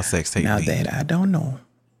time her sex tape Now leaked? that I don't know.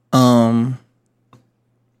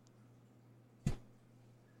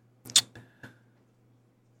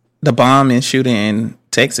 The bomb and shooting in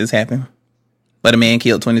Texas happened, but a man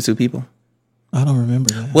killed 22 people. I don't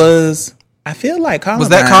remember that. I feel like Columbine. Was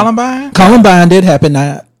that Columbine? Columbine did happen.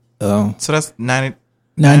 So that's 90.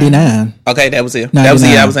 99. Okay, that was it. That was it.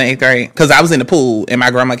 99. I was in 8th grade because I was in the pool and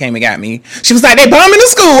my grandma came and got me. She was like, "They bombing the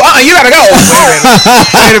school. You gotta go."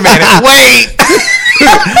 Wait a minute. Wait.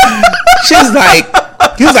 She was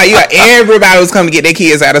like, everybody was coming to get their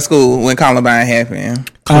kids out of school when Columbine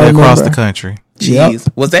happened. I Across remember. the country. Jeez,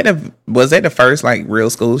 Yep. was that the first like real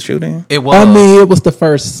school shooting? It was. I mean, it was the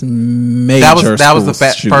first major. that was the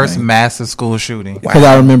shooting. first massive school shooting. Because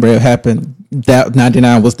I remember it happened. That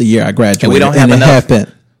 99 was the year I graduated. And we don't have it enough.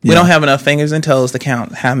 happened. We don't have enough fingers and toes to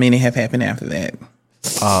count how many have happened after that.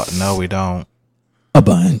 No, we don't. A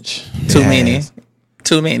bunch. Too Yes. many.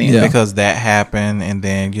 Too many. Yeah. Because that happened, and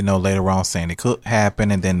then later on Sandy Hook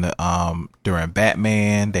happened, and then during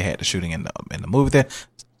Batman they had the shooting in the movie. There,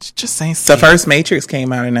 just ain't. The first Matrix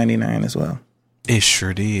came out in 99 as well. It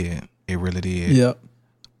sure did. It really did. Yep.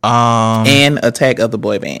 And Attack of the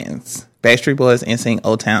Boy Bands. Backstreet Boys, NSYNC,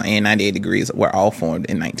 O-Town, and 98 Degrees were all formed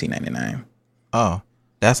in 1999. Oh,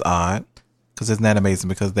 that's odd. Because isn't that amazing?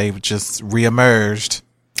 Because they've just reemerged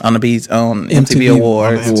On the beats on MTV MTV on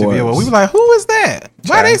Awards. the MTV Awards. We were like, who is that?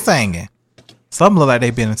 Why are they singing? Some look like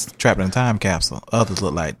they've been trapped in a time capsule. Others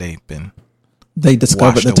look like they've been. They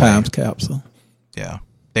discovered Washed the away. Times capsule. Yeah,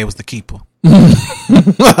 they was the keeper. So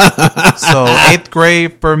 8th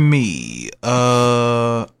grade for me,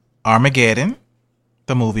 Armageddon,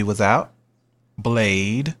 the movie was out.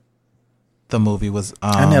 Blade, the movie was.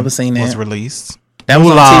 I never seen Was that. released. That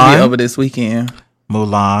was on Mulan. TV over this weekend.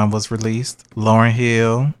 Mulan was released. Lauryn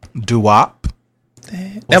Hill, Doo-Wop.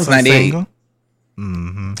 That was a 98. single.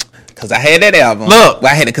 Because I had that album. Look.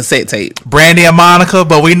 Well, I had a cassette tape. Brandy and Monica,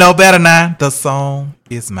 but we know better now. The song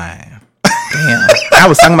is mine. Damn. I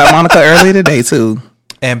was talking about Monica earlier today, too.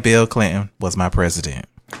 And Bill Clinton was my president.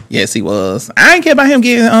 Yes, he was. I ain't care about him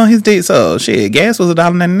getting on his dick, so shit. Gas was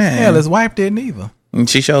 $1.99. Hell, his wife didn't either. And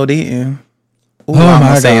she showed it. Ooh, Oh I'm my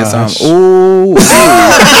gonna say gosh. something. Ooh.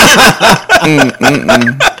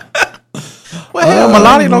 Well, hell,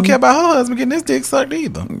 Melania don't care about her husband getting his dick sucked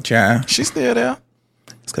either. Child. She's still there.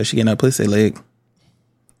 It's because she getting her pussy leg.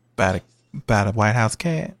 By the White House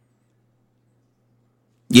cat.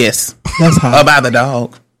 Yes. That's hot. About the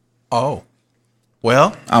dog. Oh.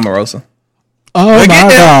 Well, Omarosa. Oh we'll my get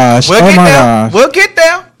there. gosh. We'll Oh get my there. gosh. We'll get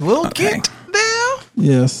there. We'll Okay. get there.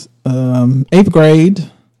 Yes. 8th grade.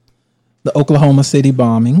 The Oklahoma City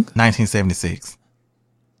bombing. 1976.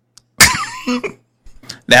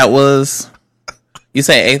 That was, you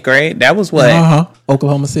say 8th grade? That was what?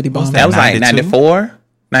 Oklahoma City bombing. That was like 92? 94,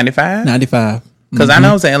 95? 95. Because I know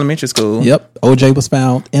I was in elementary school. Yep. OJ was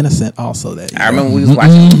found innocent also that year. I remember we was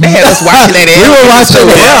watching. They had us watching that. We were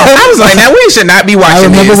watching it. I was like, now we should not be I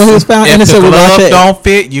watching remember this. when he was found If the innocent. We watched glove it. don't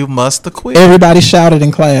fit, you must acquit. Everybody shouted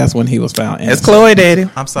in class when he was found innocent. That's Chloe Daddy.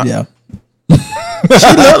 I'm sorry. Yeah. She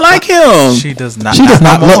looked like him. She does not. She does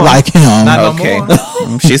not no look more. like him. Not no Okay.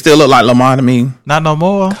 more. She still look like Lamar to me. Not no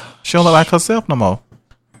more. She don't look like herself no more.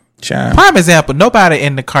 Child. Prime example, nobody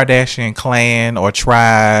in the Kardashian clan or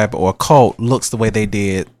tribe or cult looks the way they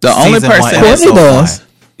did. The only season one, person- episode Courtney does. one.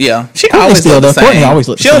 Yeah, she Courtney always still looked the does. same. Courtney always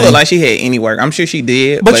looked the She don't same. look like she had any work. I'm sure she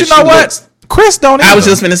did. But you she know what? looks- Chris don't I was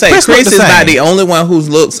either. just gonna say, look Chris the is same. not the only one whose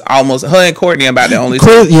looks almost. Her and Courtney about the only.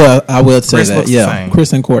 Chris, yeah, I would say Chris that. looks the Yeah, same.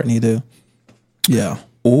 Chris and Courtney do. Yeah.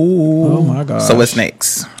 Ooh. Oh my god. So what's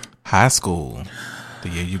next? High school, the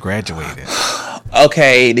year you graduated.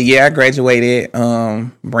 Okay, the year I graduated,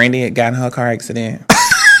 Brandy had gotten her car accident.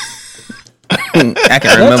 I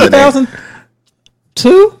can remember that.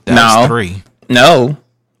 2002. That No. was 3. No.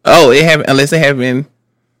 Oh, it happened. Unless it happened.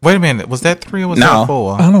 Wait a minute, was that 3 or was No. that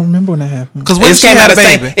 4? I don't remember when that happened. Because when It she came had out a the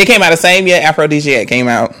baby, same. It came out the same year Aphrodisiac came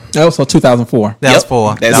out. Oh, so 2004. that was Yep,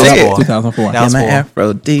 4. that's That was it. 4. 2004. That was Yeah, my 4.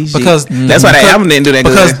 Aphrodisiac. Because that's why that album didn't do that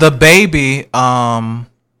because good. the baby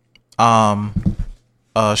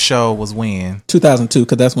show was when 2002,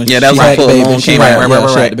 because that's when Yeah, that was she when had the Full baby. Moon She came had- out. yeah, Right,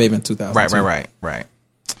 she right. had the baby in 2002. right.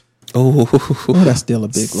 Ooh. Oh, that's still a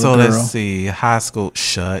big So little girl. let's see, high school.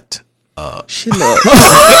 Shut up. She looked.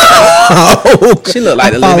 She looked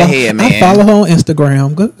like the living head, man. I follow her on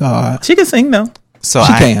Instagram. Good God. She can sing though. So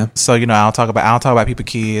She I can. So I don't talk about people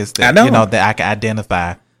kids that I know. you know that I can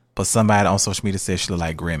identify. But somebody on social media says she look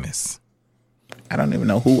like Grimace. I don't even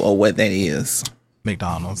know who or what that is.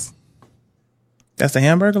 McDonald's. That's the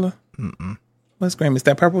Hamburglar? Mm-mm. What's Grimace?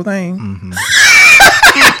 That purple thing? Mm-hmm.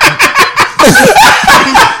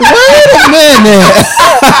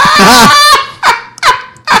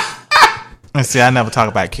 And see, I never talk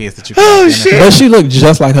about kids that you. Oh, can shit. But she looked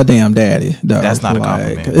just like her damn daddy. Though. That's not a Like,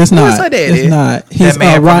 compliment. It's not. her daddy? It's not. He's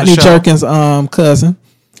man from the Rodney show. Jerkins' cousin.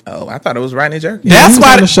 Oh, I thought it was Rodney Jerkins. Yeah, That's he was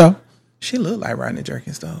why on the show. She looked like Rodney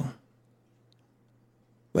Jerkins though.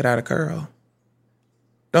 Without a curl.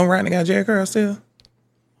 Don't Rodney got Jerry curl still?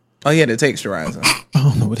 Oh, he had the texturizer. I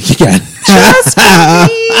don't know what he got.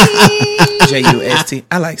 J-U-S-T.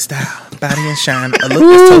 I like style, body and shine. A look Ooh,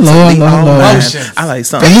 that's totally Lord, Lord, all Lord. mine. Motions. I like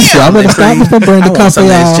something. Let me see. I better stop before Brenda I want come for something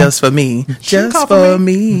that's y'all. just for me. Just come for for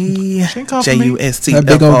me. She come for me. That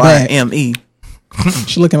big old back. J-U-S-T-F-R-I-M-E.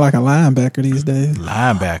 She's looking like a linebacker these days.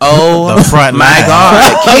 Linebacker. Oh, the front my line. God.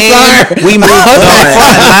 Ken, we moved The on.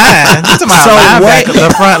 front line. You talking about So linebacker? what-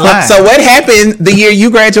 The front line. So what happened the year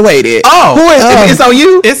you graduated? Oh. Who is it's on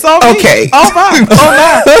you? It's on me. Okay. Oh my.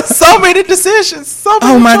 Oh my. So many decisions. So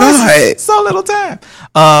many Oh, my choices, God. So little time.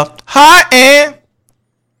 Hot and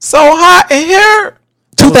so hot in here.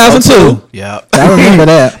 2002. Yep. I remember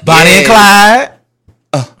that. Bonnie and Yes.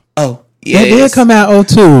 Clyde. Oh, It did yes. come out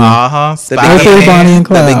 02. Uh-huh. The Okay, Bonnie and The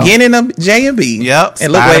Clyde. beginning of J and B. Yep.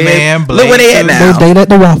 And look where Spider-Man, they, look where they at Blade now. They stayed at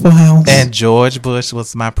the Waffle House. And George Bush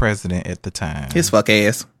was my president at the time. His fuck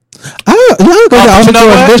ass. I go but down you to know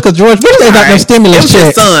George what? Bush because George Bush gave out them Alright. It stimulus was his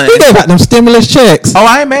checks. son. He gave out them stimulus checks. Oh,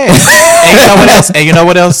 I ain't mad. And you know what else? And you know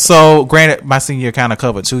what else? So, granted, my senior year kind of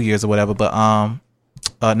covered 2 years or whatever, but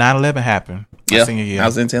 9/11 happened. My senior year. I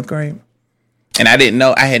was in 10th grade. And I didn't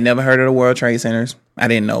know. I had never heard of the World Trade Centers. I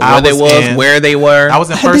didn't know I where they was was, in- where they were. I was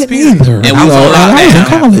in I first didn't period. either. And we I was on I was in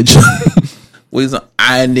lockdown. college.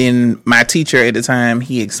 And then my teacher at the time,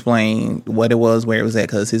 he explained what it was, where it was at,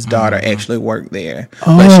 because his daughter actually worked there.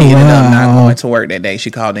 But she ended up not wow. going to work that day.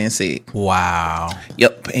 She called in sick. Wow.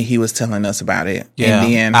 Yep. And he was telling us about it. Yeah.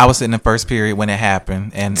 And then I was in the first period when it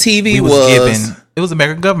happened. And TV we was- given, it was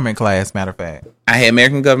American government class, matter of fact. I had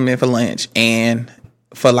American government for lunch, and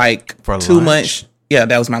for like For 2 lunch? months. Yeah,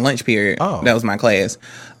 that was my lunch period. Oh. That was my class.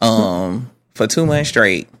 For 2 months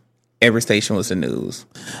straight, every station was the news.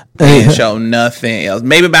 They didn't show nothing else.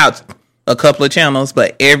 Maybe about a couple of channels,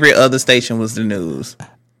 but every other station was the news.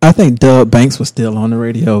 I think Doug Banks was still on the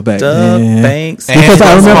radio back Doug then. Banks. And Because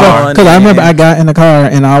I it was remember, hard. because I remember I got in the car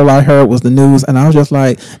and all I heard was the news, and I was just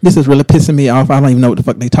like, "This is really pissing me off. I don't even know what the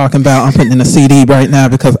fuck they talking about. I'm putting in a CD right now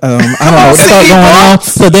because I don't know what the fuck going on."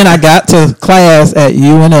 So then I got to class at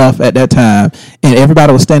UNF at that time, and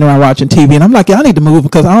everybody was standing around watching TV, and I'm like, "Y'all need to move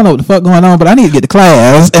because I don't know what the fuck going on, but I need to get to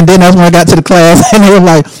class." And then that's when I got to the class, and they were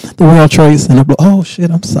like, "The World Trade Center." Oh shit,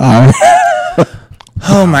 I'm sorry.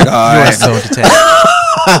 Oh my You are God. so detached.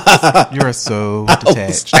 You are so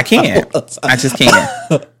detached. I can't. I just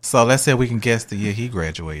can't. So let's say we can guess the year he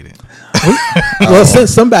graduated. Well,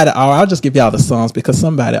 since somebody, I'll just give y'all the songs because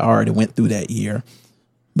somebody already went through that year.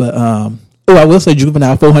 But Oh, I will say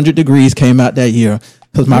Juvenile 400 Degrees came out that year.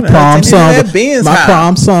 Because my prom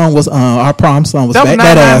song, was our prom song was Back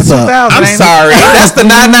That Ass Up. I'm sorry, that's the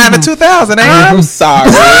 99 to 2000. I'm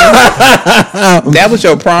sorry. That was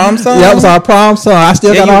your prom song. That was our prom song. I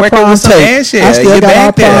still got our prom tape. I still got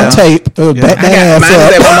our prom tape. Back That Ass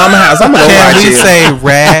Up. At my mama's house. I'm gonna Can watch we it. say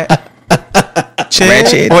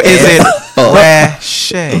ratchet or is it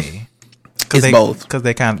rashay? It's both because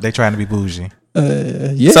they trying to be bougie.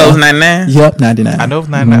 Yeah. So it's 99. Yep, 99. I know it's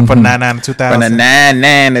 99 for 99 to 2000. From the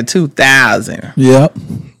 99 to 2000. Yep.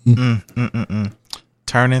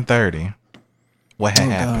 Turning 30. What had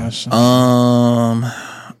happened? Gosh.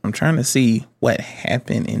 I'm trying to see what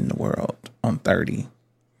happened in the world on 30.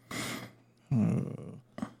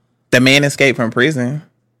 The man escaped from prison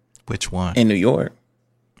Which one? in New York.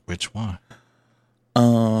 Which one?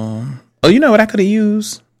 Oh, you know what I could have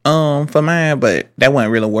used for mine, but that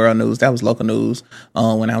wasn't really world news. That was local news.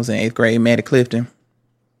 When I was in 8th grade, Maddie Clifton.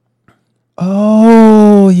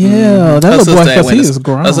 Oh, yeah. That was boy because he was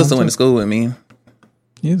grown. Her sister went to school with me.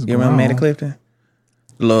 He was You remember Maddie Clifton?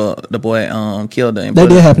 The boy killed her. And That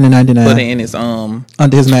did happen in 99. Put it in his under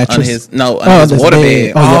his mattress. under his this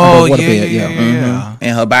waterbed. Oh, yeah. Yeah.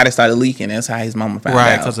 And her body started leaking. That's how his mama found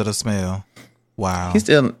Right, out. because of the smell. Wow.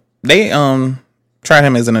 They tried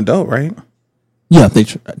him as an adult, right? Yeah, they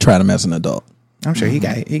tried him as an adult. I'm sure he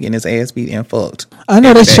getting his ass beat and fucked. I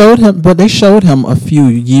know they showed him, but they showed him a few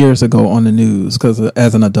years ago on the news because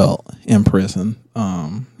as an adult in prison,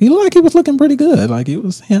 he looked like he was looking pretty good, like he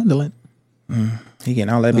was handling. He getting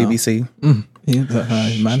all that BBC.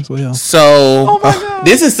 He might as well. So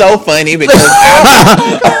this is so funny because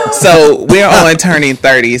so we're on turning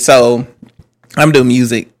 30. So I'm doing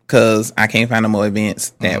music because I can't find no more events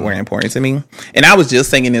that were important to me. And I was just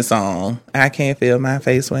singing this song. I can't feel my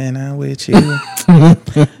face when I'm with you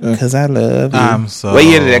because I love you. I'm so what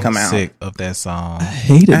year did that come out? sick of that song. I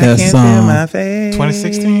hated I that can't song. feel my face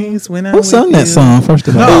 2016? when I'm Who sung with that you. song, first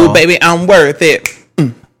of all? Oh, baby, I'm worth it.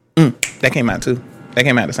 That came out too. That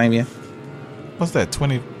came out the same year. What's that?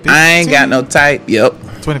 2015? I ain't got no type. Yep.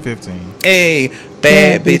 2015. Hey,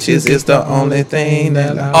 bad bitches is the only thing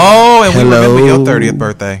that I. Oh, and Hello. we remember your 30th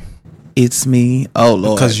birthday. It's me. Oh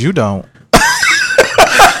Lord. Because you don't.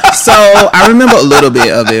 So I remember a little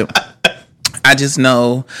bit of it. I just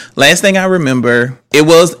know. Last thing I remember, it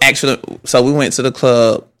was actually. So we went to the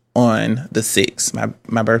club on the 6th.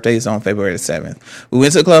 My birthday is on February the 7th. We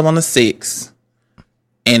went to the club on the 6th,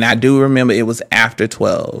 and I do remember it was after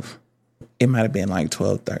 12. It might have been like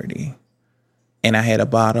 12:30, and I had a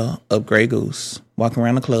bottle of Grey Goose. Walking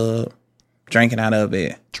around the club, drinking out of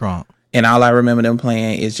it. Drunk. And all I remember them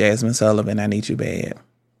playing is Jasmine Sullivan, I Need You Bad.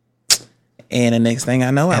 And the next thing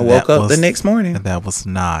I know, I woke up the next morning. And that was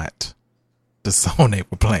not the song they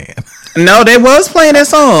were playing. No, they was playing that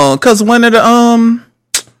song. Because one of the,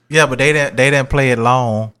 Yeah, but they didn't play it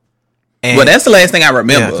long. And well, that's the last thing I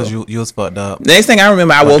remember. Yeah, because you was fucked up. The next thing I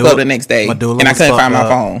remember, I woke up the next day. Medulla and I was couldn't find my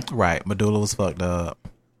fucked phone. up. Right. Medulla was fucked up.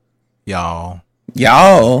 Y'all.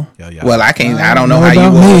 Y'all. Yeah. Well, I don't know how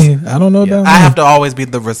you was. I don't know about I me. have to always be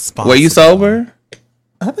the responsible. Were you sober?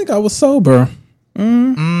 I think I was sober.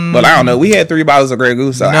 Well, I don't know. We had 3 bottles of Grey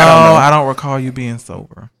Goose, so No, I don't know. I don't recall you being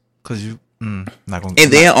sober. Because you... not gonna,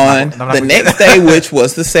 And then on the next day, which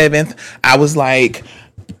was the 7th, I was like,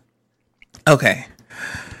 okay,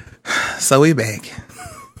 so we back.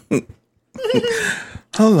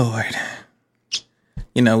 Oh, Lord.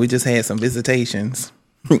 You know, we just had some visitations.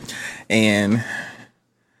 And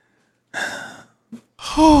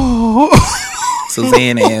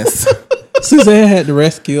Suzanne asked, Suzanne had to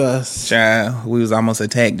rescue us. child, we was almost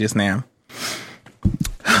attacked just now.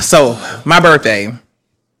 So, my birthday.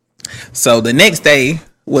 So, the next day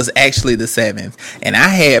was actually the 7th. And I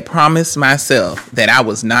had promised myself that I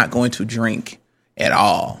was not going to drink at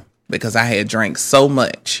all because I had drank so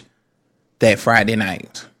much that Friday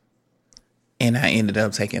night. And I ended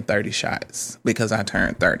up taking 30 shots because I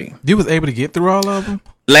turned 30. You was able to get through all of them?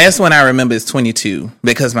 Last one I remember is 22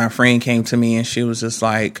 because my friend came to me and she was just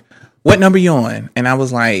like, what number you on? And I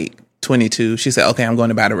was like, 22. She said, okay, I'm going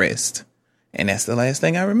to buy the rest. And that's the last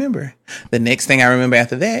thing I remember. The next thing I remember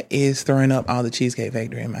after that is throwing up all the Cheesecake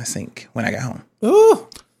Factory in my sink when I got home. Ooh.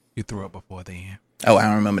 You threw up before then. Oh, I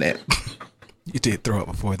don't remember that. You did throw up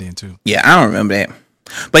before then, too. Yeah, I don't remember that.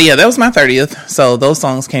 But yeah, that was my 30th. So those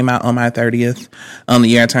songs came out on my 30th, on the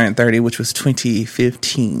year I turned 30, which was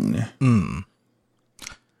 2015.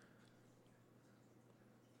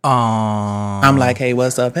 I'm like, hey,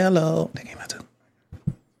 what's up? Hello. That came out too.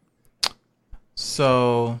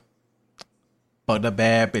 So, For the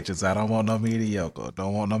bad bitches, I don't want no mediocre.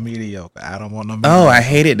 Don't want no mediocre. I don't want no mediocre. Oh, I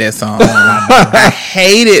hated that song. I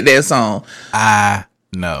hated that song. I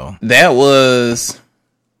know. That was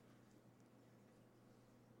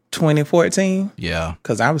 2014. Yeah.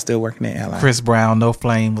 Because I was still working at Ally. Chris Brown, No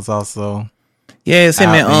Flame was also. Yes, him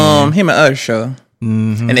and Usher.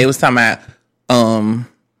 Mm-hmm. And they was talking about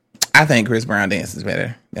I think Chris Brown dances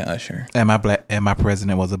better than Usher. And my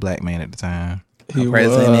president was a black man at the time. My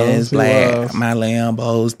president is black. My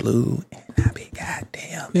Lambo's blue. And I be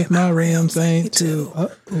goddamn. If my rims ain't too.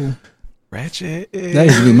 Ratchet. That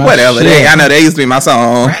used to be my Whatever. shit. I know that used to be my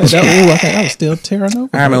song. I think I was still tearing over.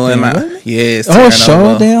 I remember when yes. Oh, it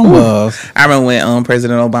sure damn was. I remember when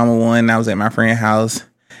President Obama won. I was at my friend's house,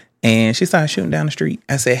 and she started shooting down the street.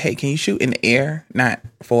 I said, "Hey, can you shoot in the air, not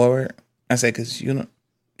forward?" I said, "Cause you know."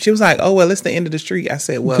 She was like, "Oh well, it's the end of the street." I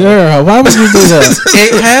said, "Well, girl, why would you do that?"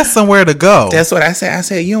 It has somewhere to go. That's what I said. I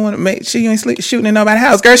said, "You don't want to make sure you ain't shooting in nobody's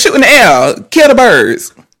house, girl. Shoot in the air, kill the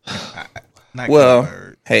birds." Well,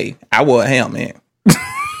 hey, I wore a helmet.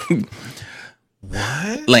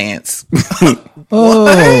 What? Lance.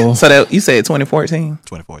 Oh, So that you said 2014?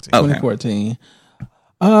 2014. Okay. 2014.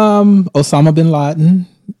 Osama bin Laden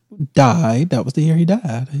died. That was the year he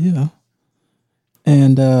died. Yeah.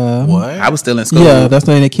 And What? I was still in school. yeah, that's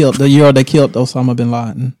the year they killed Osama bin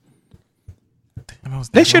Laden.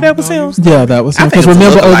 They sure that was him? Yeah, that was I him. think Because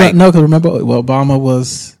it's a lookalike. remember Obama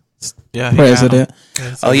was Yeah, he president.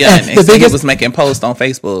 Oh yeah, And and the so he biggest- was making posts on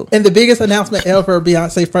Facebook. And the biggest announcement ever,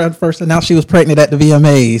 Beyonce first announced she was pregnant at the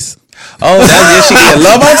VMAs. Oh, that was she did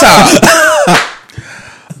Love on Top.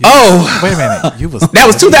 Oh, Wait a minute. You was that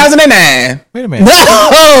was 2009. Wait a minute.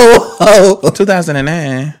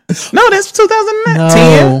 2009. No, that's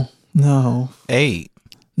 2010. No, 8,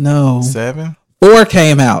 no. 7. 4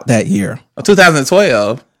 came out that year.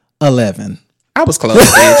 2012. 11. I was close,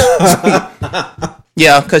 bitch.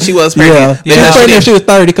 Yeah, because she was pregnant. Yeah, she was pregnant. She was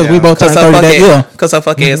 30 because we both turned 30 that year. Because her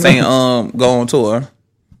fuck ass ain't go on tour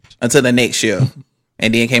until the next year,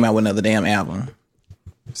 and then came out with another damn album.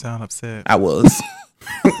 You sound upset. I was.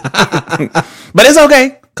 But it's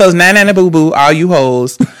okay, cause Nana Boo Boo, all you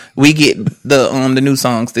hoes, we get the new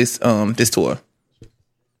songs this tour.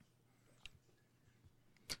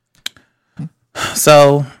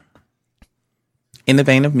 So, in the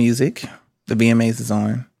vein of music, the VMAs is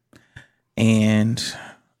on, and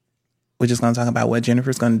we're just gonna talk about what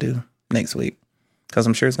Jennifer's gonna do next week, cause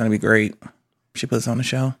I'm sure it's gonna be great. She puts on the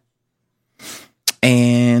show,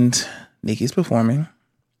 and Nicki's performing.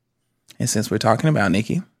 And since we're talking about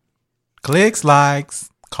Nicki, Clicks, likes,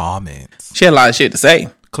 comments. she had a lot of shit to say.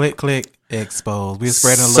 Click, expose. We're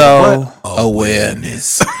spreading a So little what?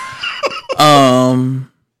 awareness.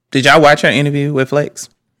 Did y'all watch her interview with Flex?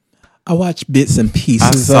 I watched bits and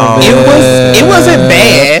pieces saw of it. It wasn't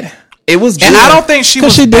bad. It was good. And I don't think she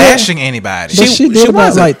was she did. bashing anybody. But she did she about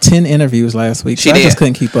wasn't. like 10 interviews last week. She So I did. just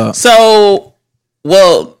couldn't keep up. So,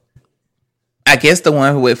 well, I guess the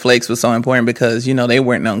one with Flex was so important because, you know, they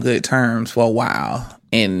weren't on good terms for a while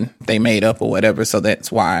and they made up or whatever. So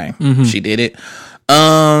that's why she did it.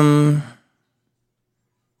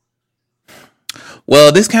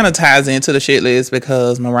 Well, this kind of ties into the shit list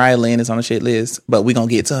because Mariah Lynn is on the shit list, but we're going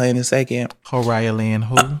to get to her in a second. Mariah Lynn,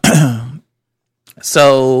 who?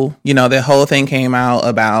 So, you know, that whole thing came out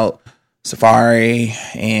about Safari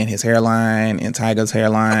and his hairline and Tyga's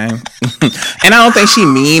hairline. And I didn't think she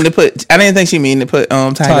mean to put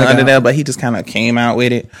Tyga under there, but he just kind of came out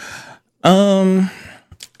with it.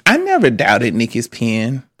 I never doubted Nicki's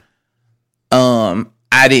pen.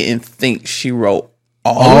 I didn't think she wrote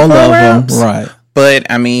all of her raps, right.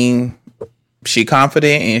 but I mean, she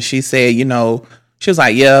confident and she said, you know, she was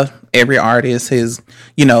like, yeah, every artist has,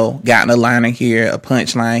 you know, gotten a liner here, a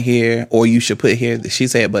punchline here, or you should put here. She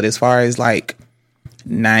said, but as far as like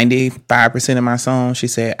 95% of my songs, she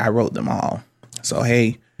said, I wrote them all. So,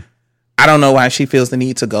 hey, I don't know why she feels the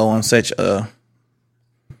need to go on such a,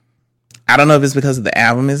 I don't know if it's because the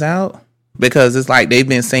album is out, because it's like they've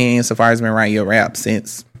been saying Safari's been writing your rap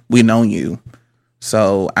since we known you.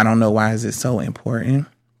 So I don't know why is it so important.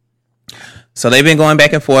 So they've been going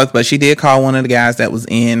back and forth, but she did call one of the guys that was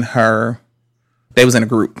in her. They was in a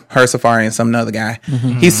group, her, Safari, and some other guy.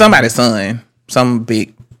 Mm-hmm. He's somebody's son, some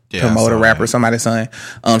big promoter rapper, somebody's son.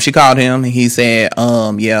 She called him and he said,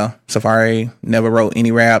 yeah, Safari never wrote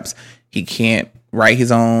any raps. He can't write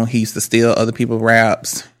his own. He used to steal other people's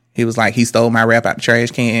raps. He was like, he stole my rap out the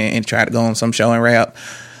trash can and tried to go on some show and rap.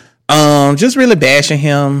 Just really bashing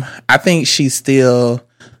him. I think she still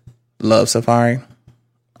loves Safari.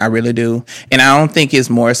 I really do. And I don't think it's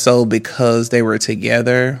more so because they were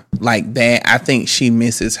together like that. I think she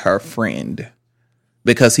misses her friend.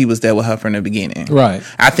 because he was there with her from the beginning. Right.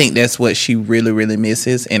 I think that's what she really, really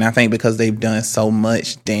misses. And I think because they've done so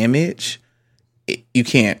much damage, she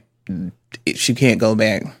can't go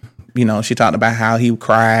back. You know, she talked about how he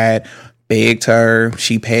cried, begged her.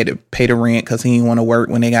 She paid the rent because he didn't want to work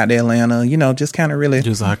when they got to Atlanta. You know, just kind of really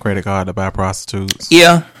using her credit card to buy prostitutes.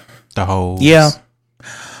 Yeah. The whole. Yeah.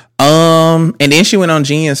 And then she went on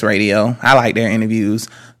Genius Radio. I like their interviews.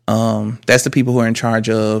 That's the people who are in charge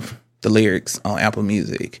of the lyrics on Apple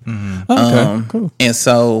Music. Mm-hmm. Okay, cool. And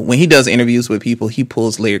so when he does interviews with people, he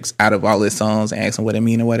pulls lyrics out of all his songs and asks them what they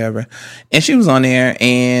mean or whatever. And she was on there,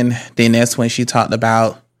 and then that's when she talked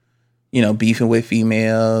about, you know, beefing with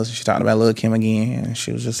females. She talked about Lil' Kim again. And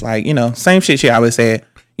she was just like, you know, same shit she always said.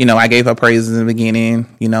 You know, I gave her praises in the beginning,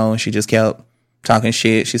 you know, and she just kept talking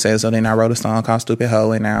shit. She said, so then I wrote a song called Stupid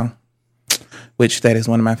Hoe, and now, which that is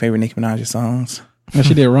one of my favorite Nicki Minaj songs. Well,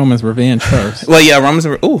 she did Roman's Revenge first. Well, yeah, Roman's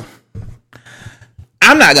Revenge. Ooh.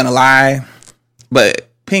 I'm not going to lie, but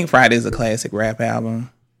Pink Friday is a classic rap album.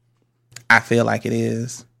 I feel like it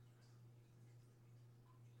is.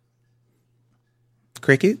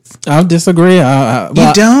 Crickets? I'll disagree.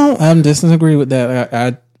 You don't? I disagree with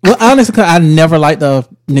that. Well, honestly, 'cause I never liked the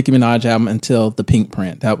Nicki Minaj album until the Pink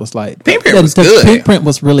Print. That was like Pink Print was good. Pink Print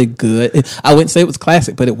was really good. I wouldn't say it was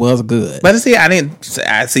classic, but it was good. But see, I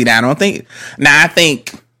see that. I don't think. Now, I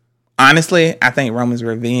think, honestly, I think Roman's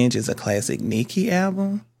Revenge is a classic Nicki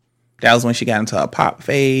album. That was when she got into a pop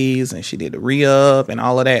phase and she did the re-up and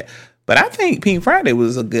all of that. But I think Pink Friday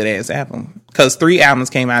was a good ass album because 3 albums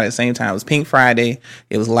came out at the same time. It was Pink Friday,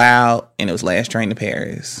 it was Loud, and it was Last Train to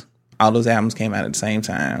Paris. All those albums came out at the same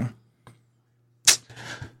time.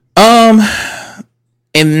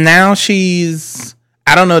 And now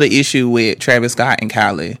I don't know the issue with Travis Scott and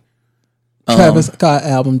Kylie. Travis Scott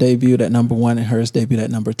album debuted at number 1 and hers debuted at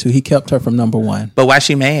number 2. He kept her from number 1. But why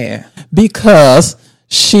she mad? Because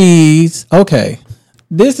she's okay.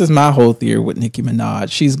 This is my whole theory with Nicki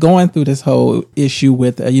Minaj. She's going through this whole issue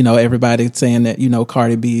with, everybody saying that,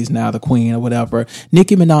 Cardi B is now the queen or whatever.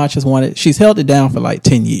 Nicki Minaj she's held it down for like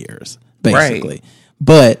 10 years, basically. Right.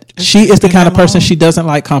 But she is the kind of person, she doesn't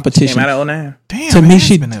like competition. Came out of 09. Damn, To me,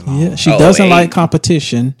 she Oh, doesn't like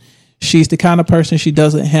competition. She's the kind of person, she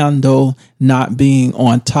doesn't handle not being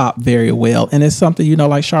on top very well. And it's something,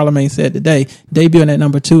 like Charlamagne said today, debuting at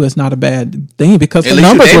number 2 is not a bad thing because her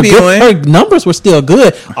numbers were good. Her numbers were still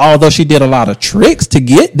good, although she did a lot of tricks to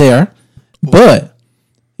get there. But,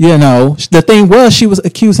 the thing was, she was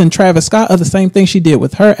accusing Travis Scott of the same thing she did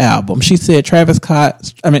with her album. She said Travis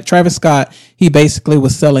Scott, he basically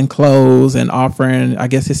was selling clothes and offering, I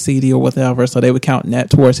guess, his CD or whatever. So they were counting that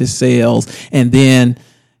towards his sales. And then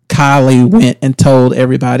Kylie went and told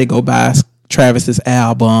everybody go buy Travis's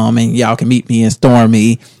album and y'all can meet me in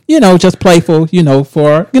Stormy. Just playful,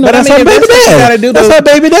 for that's her baby dad. That's her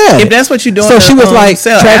baby dad. If that's what you're doing, so she was like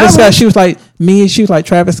Travis Scott. She was like me. She was like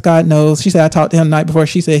Travis Scott knows. She said I talked to him the night before.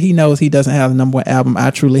 She said he knows he doesn't have the number 1 album.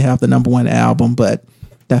 I truly have the number 1 album, but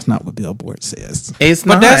that's not what Billboard says. It's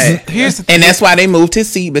not. And that's why they moved his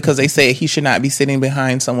seat because they said he should not be sitting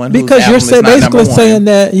behind someone because whose you're album is not basically number 1. saying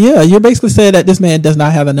that. Yeah, you're basically saying that this man does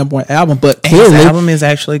not have the number 1 album, but clearly his album is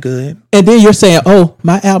actually good. And then you're saying, "Oh,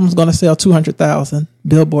 my album's going to sell 200,000."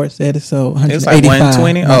 Billboard said it sold 185. It was like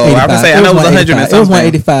 120. Oh, I would say I know it was 100 and something. It was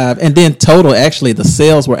 185, and then total actually the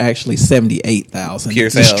sales were actually 78,000. Pure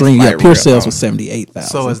sales, pure sales was 78,000.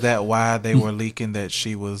 So is that why they were leaking that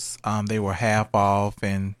she was? They were half off.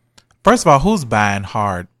 And first of all, who's buying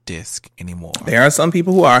hard disc anymore? There are some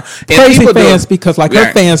people who are crazy fans because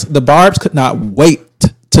her fans, the Barbs could not wait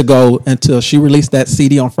to go until she released that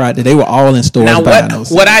CD on Friday. They were all in stores buying those.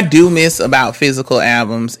 What I do miss about physical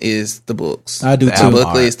albums is the books. I do the too.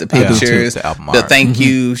 Booklets, the pictures, the thank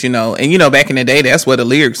yous, and back in the day, that's what the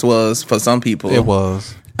lyrics was for some people. It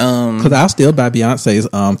was. Because I'll still buy Beyonce's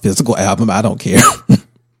physical album. I don't care.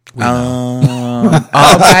 I'm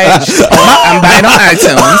buying on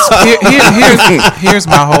iTunes. Here's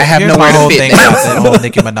my whole. I have here's nowhere my whole to fit thing that. about that whole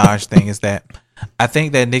Nicki Minaj thing is that I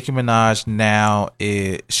think that Nicki Minaj now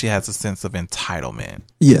she has a sense of entitlement.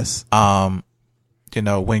 Yes.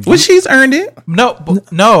 She's earned it.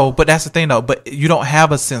 No, but that's the thing though. But you don't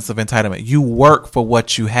have a sense of entitlement. You work for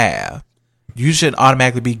what you have. You should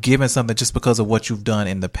automatically be given something just because of what you've done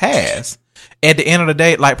in the past. At the end of the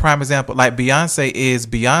day, like prime example, like Beyonce is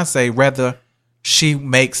Beyonce, whether she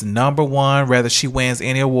makes number 1, whether she wins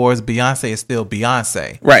any awards, Beyonce is still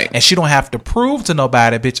Beyonce. Right. And she don't have to prove to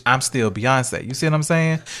nobody, bitch, I'm still Beyonce. You see what I'm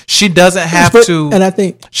saying? She doesn't have to, and I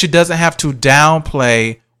think she doesn't have to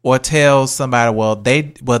downplay or tell somebody,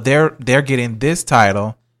 they're getting this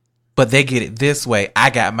title but they get it this way. I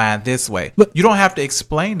got mine this way. But you don't have to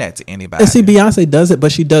explain that to anybody. And see, Beyonce does it,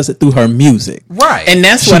 but she does it through her music. Right. And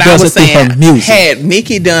that's She what I does was it through her saying. music. Had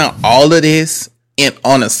Nicki done all of this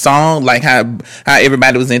on a song, like how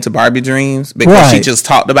everybody was into Barbie Dreams because she Right. just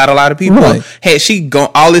talked about a lot of people. Right. Had she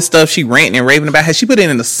gone all this stuff she ranting and raving about, had she put it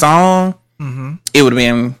in the song, it would have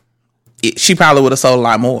been. She probably would have sold a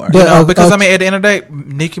lot more. But, because I mean, at the end of the day,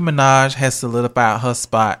 Nicki Minaj has solidified her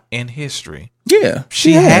spot in history. Yeah,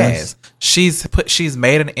 She has. has. She's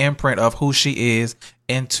made an imprint of who she is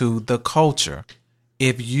into the culture.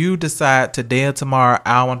 If you decide today or tomorrow,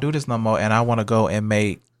 I don't want to do this no more, and I want to go and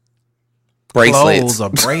make bracelets clothes or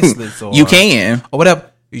bracelets, or you can, or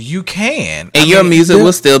whatever, you can, and your music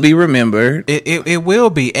will still be remembered. It will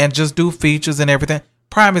be, and just do features and everything.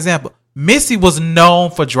 Prime example: Missy was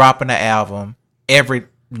known for dropping an album every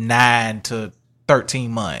 9 to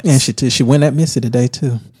 13 months. And she went at Missy today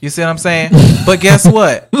too. You see what I'm saying? But guess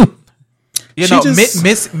what? You She know,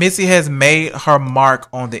 just- Missy has made her mark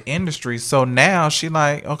on the industry, so now she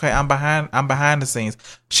like, okay, I'm behind the scenes.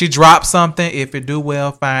 She drops something. If it do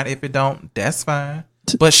well, fine. If it don't, that's fine.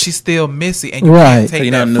 But she's still Missy, and you Right. can't take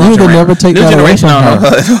You know, that. new from You her. can never take New that away generation from don't know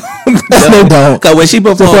her. her. They don't. Because when she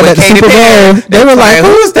performed Before with that Katy Super Perry, Bowl, they were like,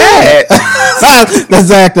 "Who's that?"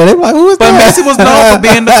 Exactly. They were like, "Who is But that?" Missy was known for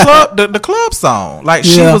being the club song. Like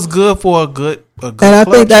she Yeah. was good for a good. And I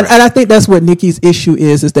club think that, track. and I think that's what Nicki's issue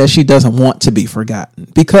is that she doesn't want to be forgotten,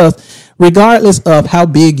 because regardless of how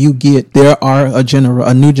big you get, there are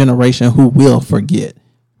a new generation who will forget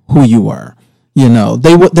who you were. You know,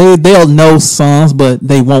 they'll know songs, but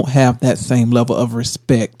they won't have that same level of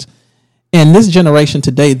respect. And this generation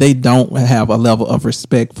today, they don't have a level of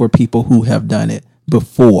respect for people who have done it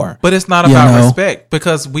before. But it's not You about know? respect,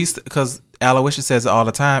 because Aloysius says it all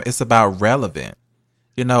the time. It's about relevant.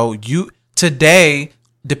 You know, today,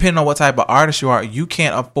 depending on what type of artist you are, you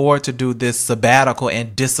can't afford to do this sabbatical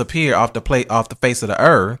and disappear off the face of the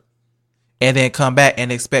earth, and then come back and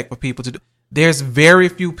expect for people to do. There's very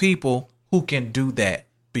few people who can do that.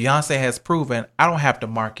 Beyonce has proven I don't have to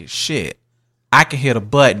market shit. I can hit a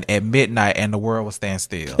button at midnight and the world will stand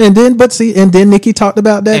still. And then Nicki talked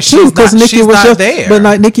about that And too, because Nicki she's was not just there. But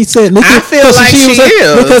like Nicki said, I feel like she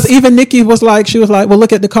is. because even Nicki was like, well,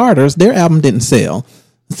 look at the Carters, their album didn't sell,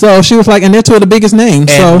 so she was like, and they're two of the biggest names. And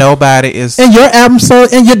so nobody is. and your album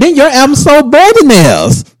sold, and your album sold more than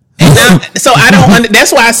theirs. So I don't.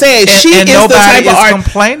 That's why I said she and is the nobody type of is art,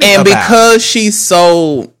 complaining and about because she's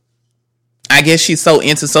so, I guess she's so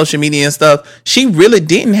into social media and stuff. She really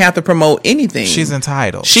didn't have to promote anything. She's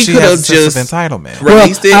entitled. She She could has have a sense just of entitlement.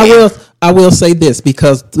 released it. I will say this,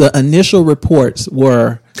 because the initial reports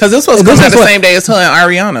were, Because this was supposed to This come out is the what- same day as her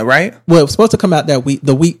and Ariana, right? well, it was supposed to come out that week.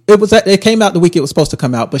 It came out the week it was supposed to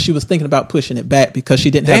come out, but she was thinking about pushing it back because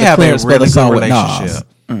she didn't They have have the a clearance for really the good song with relationship.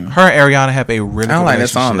 Nas. Her and Ariana have a really I don't good like that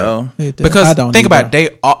song relationship. though. I Because don't think about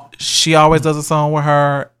either. it, she always does a song with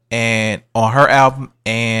her, and on her album,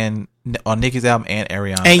 and on Nicki's album, and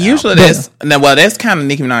Ariana's And usually album. that's kind of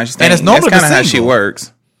Nicki Minaj's thing. And it's normally that's kind the of how she single.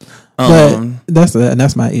 works. But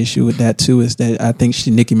that's my issue with that too, is that I think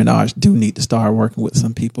Nicki Minaj do need to start working with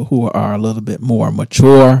some people who are a little bit more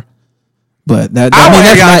mature. But that's want my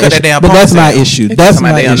Ariana to cut issue. that damn But that's my ponytail. issue. That's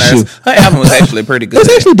my issue. Her album was actually pretty good. It's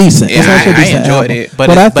actually decent. Yeah, It's actually a I decent enjoyed album. it. But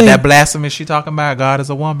I but think, that blasphemy she talking about, God is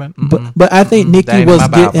a woman. but I think that Nicki ain't was my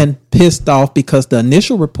Bible. getting pissed off because the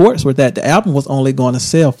initial reports were that the album was only going to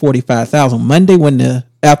sell 45,000 Monday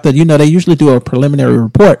after they usually do a preliminary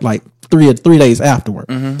report like 3 days afterward.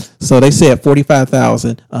 So they said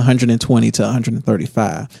 45,000, 120 to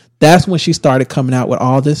 135. That's when she started coming out with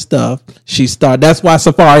all this stuff. That's why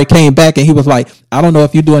Safari came back and he was like, I don't know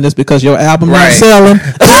if you're doing this because your album not Right. selling.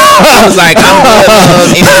 I was like,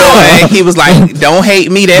 I'm enjoying. He was like, don't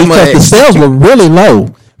hate me that Because the much. sales were really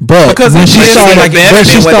low. But Because when it she was started, like better when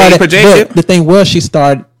she than what they started, projected. but the thing was, she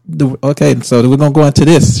started. Okay, so we're gonna go into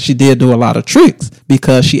this. She did do a lot of tricks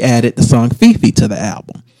because she added the song "Fifi" to the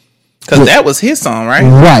album. Because that was his song, right?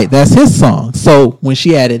 Right, that's his song. So when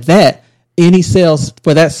she added that, any sales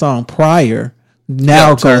for that song prior now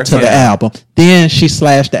Helped go her, to the yeah. album. Then she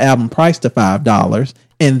slashed the album price to $5,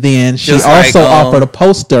 and then she Just like, also offered a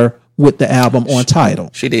poster with the album on title.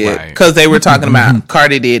 She did. Right. Because they were talking about,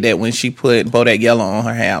 Cardi did that when she put Bodak Yellow on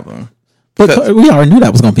her album. But we already knew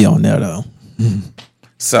that was gonna be on there, though.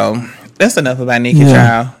 So that's enough about Nicki Yeah.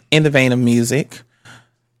 Child. In the vein of music,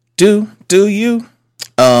 do you?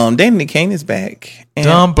 Danny Kane is back. And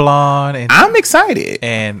Dumb blonde and I'm excited.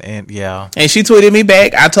 yeah. And she tweeted me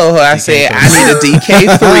back. I told her, I said, I need a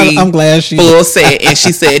DK3 I'm glad she. full set. And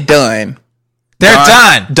she said, done. They're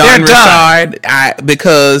done. Don They're Richard.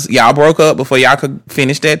 Because y'all broke up before y'all could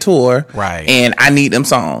finish that tour. Right. And I need them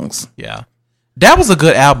songs. Yeah. That was a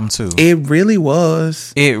good album too. It really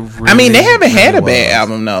was. They haven't had a bad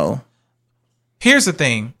album though. Here's the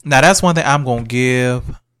thing. Now that's one thing I'm gonna give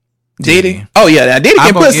Diddy. Oh yeah, now Diddy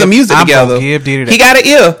can put some music together. Give Diddy he got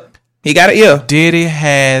an ear. Diddy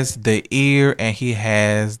has the ear and he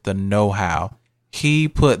has the know-how. He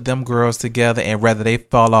put them girls together, and whether they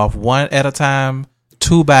fall off one at a time,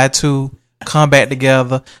 2 by 2, come back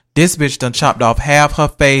together. This bitch done chopped off half her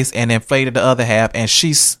face and inflated the other half, and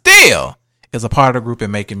she still is a part of the group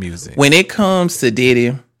and making music. When it comes to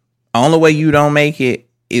Diddy, only way you don't make it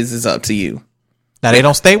is it's up to you. Now they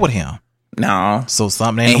don't stay with him. No. So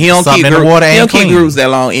something And ain't, he don't something keep in the water he ain't don't keep clean. groups that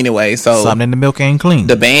long anyway. So Something in the milk ain't clean.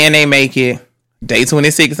 the band ain't make it. Day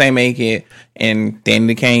 26 ain't make it, and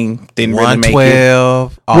Danny Kane didn't really make it.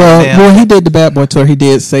 112. All of them. Well, he did the Bad Boy tour. He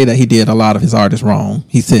did say that he did a lot of his artists wrong.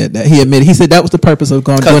 He said that. He admitted. He said that was the purpose of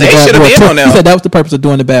doing the they Bad should've Boy been tour. on there. He said that was the purpose of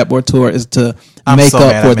doing the Bad Boy tour is to I'm make so up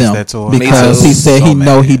mad I for missed them that tour. because Me he too. said he So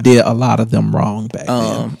know mad. he did a lot of them wrong back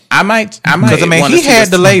then. I might. Because wanna he see had this-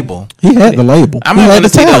 the label. He had the label. I He might had want the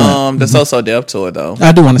to see talent. the So Deaf tour though.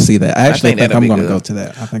 I do want to see that. I actually think think that'll I'm be going to good. go to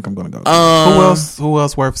that. I think I'm going to go. Who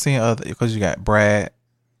else worth seeing other? Because you got Brad.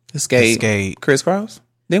 Escape. Criss Cross.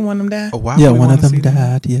 Didn't one of them die? Oh, why Yeah, would we one wanna of them see that?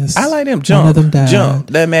 died. Yes, I like them. Jump. One of them died. Jump.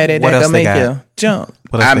 That mad at What that else gonna they make got? you jump.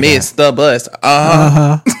 What else I they missed the bus.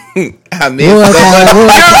 Uh-huh. I missed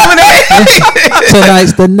the bus.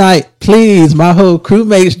 Tonight's the night, please. My whole crew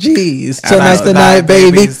makes G's. Tonight's the night,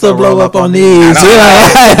 baby. So blow up on these.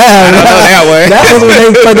 I don't know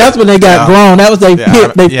that one. That's when they got grown. That was their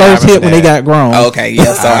hit. They first hit when they got grown. Okay,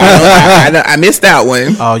 yeah. So I missed that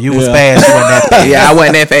one. Oh, you was fast. You wasn't that fast. Yeah, I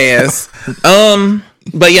wasn't that fast.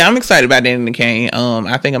 But yeah, I'm excited about Danny Kane.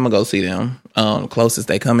 I think I'm gonna go see them. Closest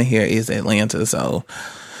they coming here is Atlanta, so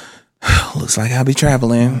looks like I'll be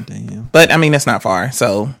traveling. Damn. But I mean, that's not far.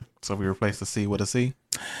 So we replaced the C with a C.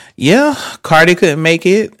 yeah, Cardi couldn't make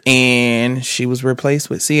it, and she was replaced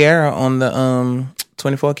with Sierra on the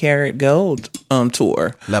 24 Karat Gold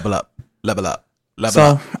tour. Level up.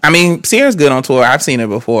 So I mean, Sierra's good on tour. I've seen her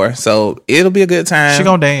before, so it'll be a good time. She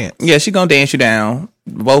gonna dance. Yeah, she gonna dance you down.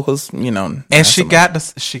 Vocals, And she got a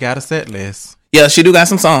set list. Yeah, she do got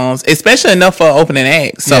some songs, especially enough for opening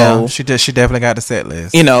act. So Yeah, she definitely got the set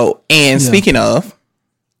list. And speaking of,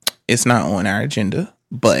 it's not on our agenda,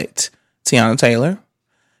 but Tiana Taylor,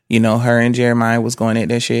 her and Jeremiah was going at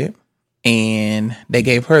that shit, and they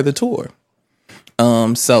gave her the tour.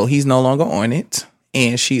 So he's no longer on it,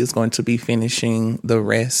 and she is going to be finishing the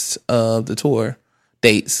rest of the tour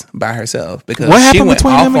dates by herself because What she happened went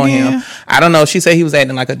between off them on again? him. I don't know. She said he was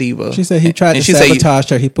acting like a diva. She said he tried to And she said sabotage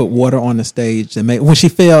her. He put water on the stage and when she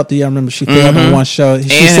failed. Do you remember she failed on one show? She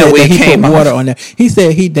And said her that wig he put came off. water on there. He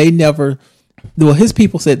said they never. Well, his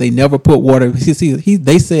people said they never put water.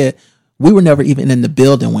 They said we were never even in the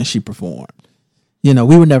building when she performed. We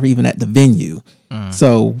were never even at the venue.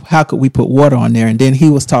 So how could we put water on there? And then he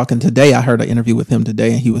was talking today. I heard an interview with him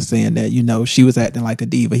today, and he was saying that she was acting like a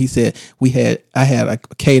diva. He said I had a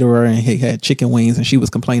caterer, and he had chicken wings, and she was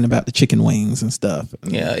complaining about the chicken wings and stuff.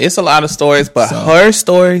 Yeah, it's a lot of stories, but her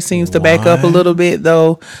story seems to back up a little bit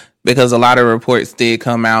though, because a lot of reports did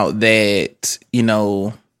come out that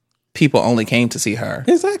people only came to see her.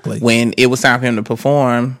 Exactly. When it was time for him to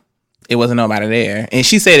perform, it wasn't nobody there. And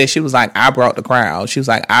she said that she was like, I brought the crowd. She was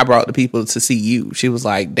like, I brought the people to see you. She was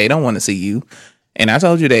like, they don't want to see you. And I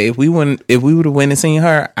told you that if we would have went and seen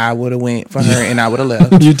her, I would have went for her and I would have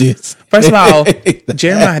left. You did. First of all,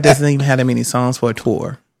 Jeremiah doesn't even have that many songs for a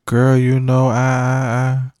tour. Girl,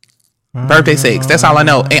 I Birthday Sex. That's all I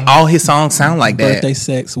know. And all his songs sound like that. Birthday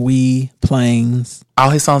Sex, We, Planes. All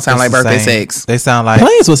his songs sound like Birthday Sex. They sound like.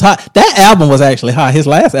 Planes was hot. That album was actually hot. His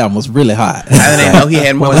last album was really hot. I didn't know he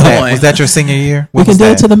had more than one. Was that your senior year? We can do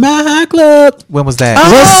it to the Mile Club. When was that?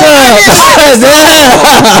 What's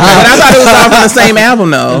But I thought it was all from the same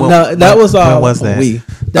album though. No, that was when was that? We.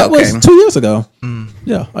 That was 2 years ago.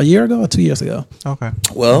 Yeah, a year ago or 2 years ago. Okay.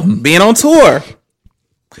 Well, being on tour,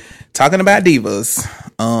 talking about divas.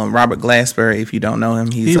 Robert Glasper, if you don't know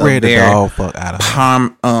him, he's He a read the very dog fuck out of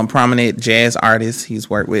her. prominent jazz artist. He's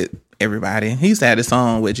worked with everybody. He used to have a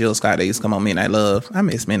song with Jill Scott that used to come on Midnight Love. I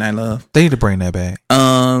miss Midnight Love. They need to bring that back.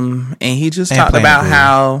 And he just And talked Planet about Blue.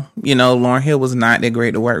 how Lauryn Hill was not that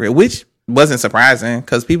great to work with, which wasn't surprising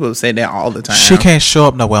because people have said that all the time. She can't show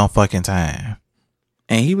up nowhere on fucking time.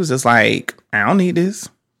 And he was just like, I don't need this.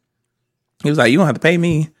 He was like, you don't have to pay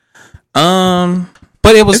me.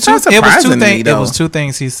 But it was It's not surprising to me, It though. was two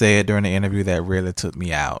things he said during the interview that really took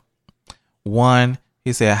me out. One,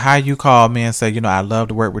 He said, "How you call me and say, you know, I love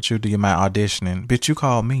to work with you. Do you mind auditioning? Bitch, you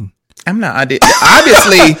called me. I'm not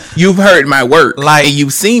obviously you've heard my work, Like- and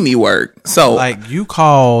you've seen me work. So Like, you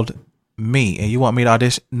called me and you want me to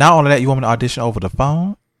audition. Not only that, you want me to audition over the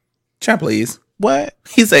phone? try please. What?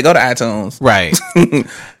 He said, go to iTunes. Right.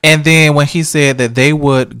 And then when he said that they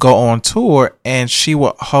would go on tour and she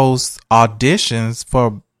would host auditions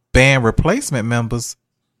for band replacement members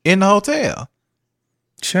in the hotel.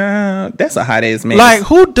 Child, that's a hot ass man. Like,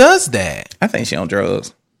 who does that? I think she on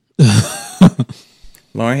drugs.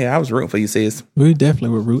 Lauren, here I was rooting for you, sis. We definitely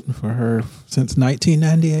were rooting for her since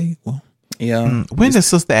 1998. Well, Yeah. When did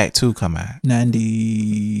Sister Act 2 come out?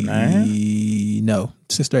 90. No,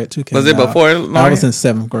 Sister Act 2 came Was it out. before I Lauren? was in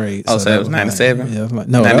 7th grade. Oh, so that it was 97? Like, yeah, it was like,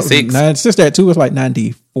 no, that was 96? Sister Act 2 was like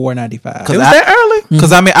 94, 95. It was that early?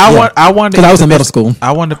 Because I mean, I wonder. Because I if was the in middle school.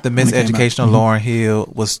 I wonder if the it came out. Miseducation of Lauryn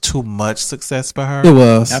Hill was too much success for her. It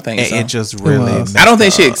was. I think And so. it just really. was. I don't think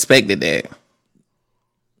messed she up. expected that.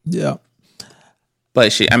 Yeah.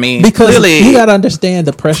 But she, I mean, Because clearly, you got to understand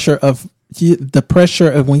the pressure of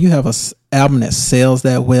when you have a album that sells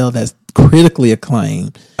that well, that's critically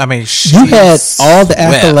acclaimed. I mean, You had all the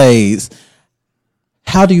swept. accolades.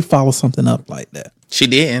 How do you follow something up like that? she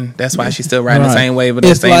didn't. That's why she's still riding the Right. same wave of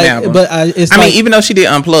that It's same like- album. but it's I like- mean, even though she did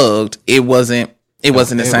Unplugged, it wasn't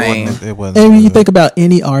the same. It wasn't. And when you good. think about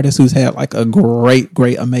any artist who's had like a great,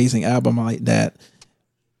 amazing album like that,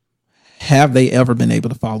 have they ever been able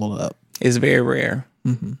to follow it up? It's very rare.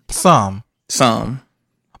 Some.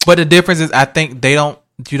 But The difference is, I think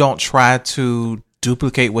you don't try to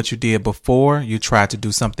duplicate what you did before. You try to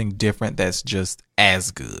do something different that's just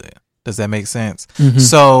as good. Does that make sense?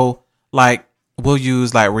 So, like, we'll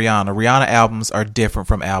use like Rihanna. Rihanna albums are different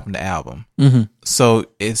from album to album. So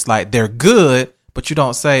it's like they're good, but you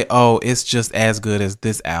don't say, "Oh, it's just as good as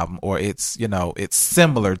this album," or it's it's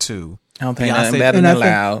similar to. I don't think Beyonce- nothing better and than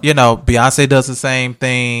I think- Loud. Beyonce does the same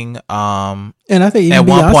thing. And I think even At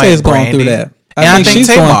one Beyonce point, is going Brandy. through that. And I think she's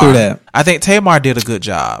going through that. I think Tamar did a good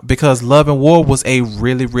job because Love and War was a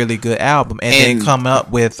really, really good album, and then come up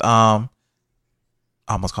with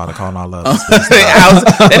I almost called it "Calling All Lovers."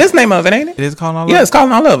 That is the name of it, ain't it? It is "Calling All Lovers." Yeah, it's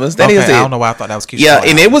Calling All Lovers. That okay, is it. I don't know why I thought that was Keisha. Yeah, Cole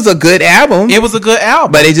and album. it was a good album. It was a good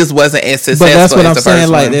album, but it just wasn't as successful. But that's what I'm as the saying.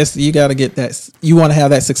 first Like one. this, you got to get that. You want to have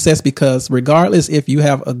that success because regardless if you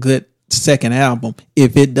have a good second album,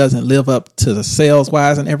 if it doesn't live up to the sales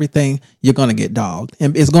wise and everything, you're going to get dogged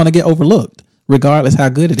and it's going to get overlooked. Regardless how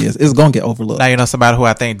good it is, it's going to get overlooked. now somebody who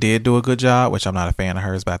I think did do a good job, which I'm not a fan of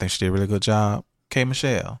hers, but I think she did a really good job. K.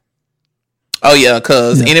 Michelle. Oh yeah,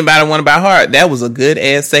 because Anybody Want It by Heart, that was a good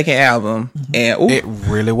ass second album, and ooh, It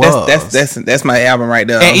really was. that's my album right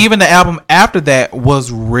there. and even the album after that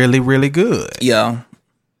was really, really good. yeah,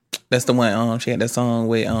 that's the one. She had that song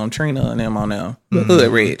with Trina and them on there.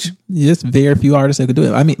 Hood Rich. Just very few artists that could do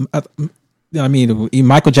it. I mean,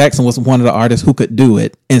 Michael Jackson was one of the artists who could do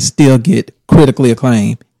it and still get critically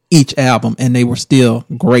acclaimed each album, and they were still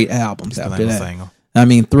great albums Still after ain't no that. single. I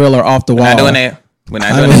mean, Thriller, Off the Wall. We're not doing that. We're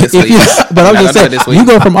not I doing mean, it this if week. you- but I'm We're just not saying, doing it this week. you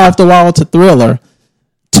go from Off the Wall to Thriller,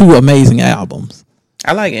 two amazing albums.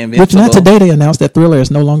 I like Which Invincible. not today they announced that Thriller is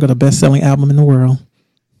no longer the best-selling album in the world.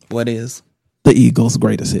 What is? The Eagles'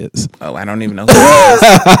 greatest hits. Oh, I don't even know who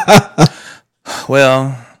it is.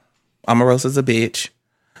 Well, Omarosa's a bitch,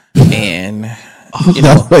 and you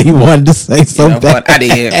know, That's what he wanted to say so know bad. what? I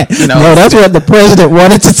did. You know, No, that's what the president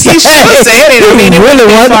wanted to say. He should've said it. I mean, He it really would've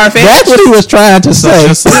been wanted. far-fetched. That's what he was trying to say.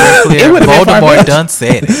 Just so we're clear, It would've been Voldemort far-fetched. done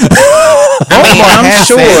said it. I mean, I'm has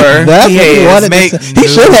sure That's he what he has. wanted make to say. no He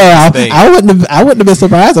should have. mistake. I wouldn't have been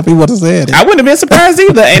surprised if he would have said it. I wouldn't have been surprised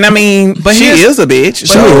either. And I mean, but she here's- is a bitch. She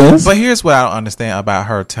So is. But here's what I don't understand about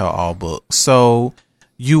her tell-all book. So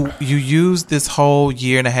you use this whole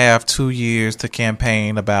year and a half, 2 years to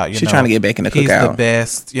campaign about, She trying to get back in the he's cookout. the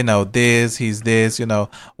best, he's this,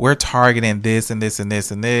 we're targeting this and this and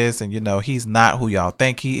this and this, and he's not who y'all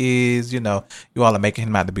think he is, you all are making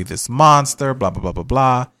him out to be this monster, blah blah blah blah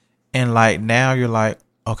blah. And like now you're like,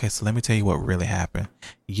 okay, so let me tell you what really happened.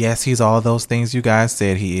 Yes, he's all of those things you guys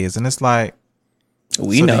said he is, and it's like,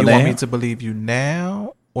 we so know do you that. want me to believe you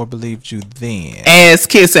now or believe you then? Ass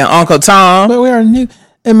kissing Uncle Tom. But we are new.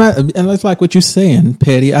 And it's like what you're saying,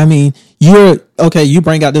 Petty. I mean, you're okay. You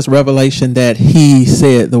bring out this revelation that he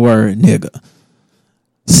said the word nigga.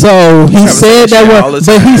 So he said that shit all word, the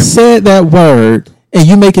but he time. said that word, and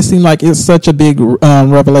you make it seem like it's such a big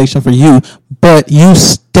revelation for you. But you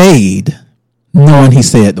stayed knowing he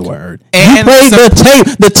said the word. And you played the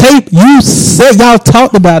tape. The tape. You said y'all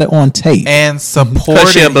talked about it on tape. And supporting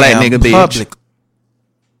 'Cause she a black him nigga bitch. public.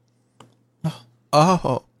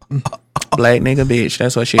 Oh, Black nigga bitch.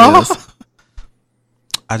 That's what she is.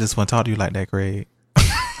 I just want to talk to you like that, Greg.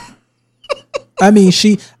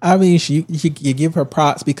 You give her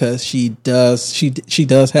props because she does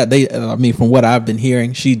have from what I've been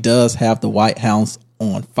hearing, she does have the White House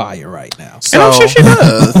on fire right now. And I'm sure she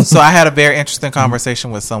does. So I had a very interesting conversation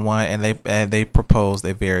with someone, and they proposed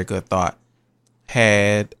a very good thought.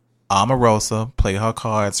 Had Omarosa play her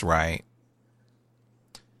cards right,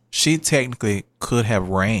 she technically could have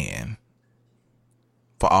ran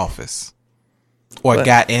for office or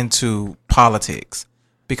got into politics,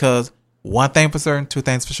 because one thing for certain, two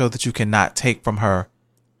things for sure that you cannot take from her: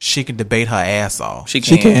 she can debate her ass off. She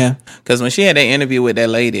can. Because when she had that interview with that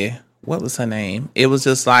lady, what was her name? It was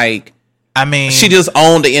just like, I mean, she just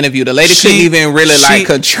owned the interview. The lady couldn't even really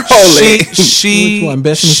control it. She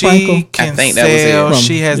can sell.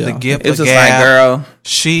 She has the gift of gab. It's just like, girl,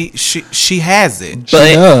 she has it.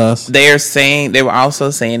 But they were also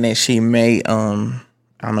saying that she may,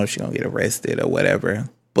 I don't know if she's gonna get arrested or whatever.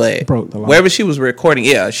 But wherever she was recording,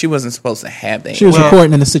 she wasn't supposed to have that. She was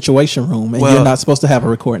recording in the Situation Room, and you're not supposed to have a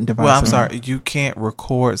recording device. Well, I'm sorry, you can't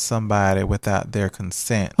record somebody without their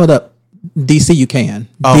consent. Hold up, DC you can.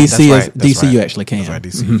 Oh, DC you actually can. That's right,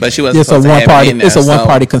 DC. Mm-hmm. But she wasn't. It's a one party. It's a one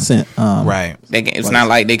party consent. Right. It's not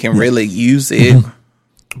like they can really use it.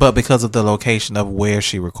 But because of the location of where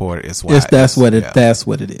she recorded, that's what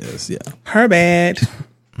it is. Yeah. Her bad.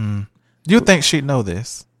 You think she'd know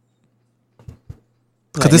this?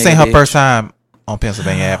 Because this ain't her first time on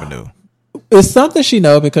Pennsylvania Avenue. It's something she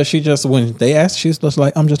know, because she just, when they asked, she's just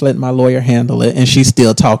like, I'm just letting my lawyer handle it, and she's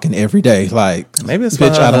still talking every day. Like, maybe it's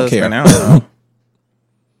bitch, I don't care.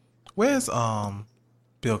 Where's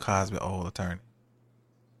Bill Cosby old attorney?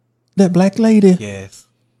 That black lady. Yes,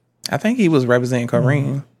 I think he was representing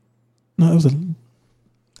Kareem. No, it's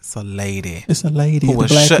a lady. It's a lady. Who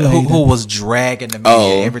was dragging the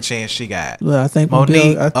media every chance she got. Well, I think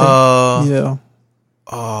Monique. yeah.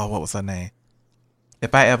 Oh, what was her name?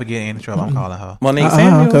 If I ever get in trouble, I'm calling her Monique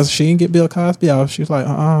Samuels, because she didn't get Bill Cosby off. She's like,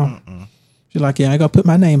 She's like, yeah, I gotta put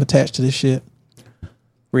my name attached to this shit.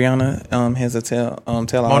 Rihanna has a tell all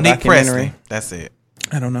Monique documentary. Preston. That's it.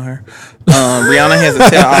 I don't know her. Rihanna has a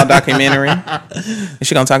tell all documentary. Is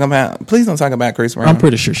she gonna talk about? Please don't talk about Chris Brown. I'm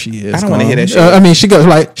pretty sure she is. I don't want to hear that shit. I mean, she goes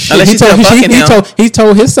like, he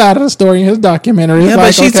told his side of the story in his documentary. Yeah,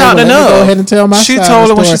 but she talked enough. Go ahead and tell my she side. She told her of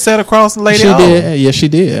the when she sat across the lady. She did. Yeah, she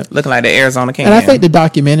did. Looking like the Arizona King. And I think the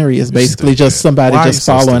documentary is basically just somebody just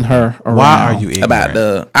following her around. Why are you ignorant?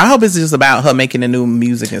 About I hope it's just about her making the new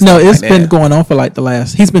music and stuff. No, it's like been going on for like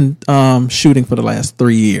he's been shooting for the last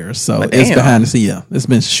 3 years. So it's behind the scenes. Yeah, it's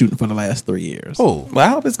been shooting for the last 3 years. Oh, well, I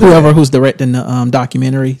hope it's good. Whoever who's directing the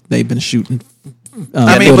documentary, they've been shooting. Tell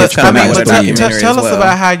us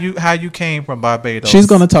about how you came from Barbados. She's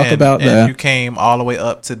going to talk about that. You came all the way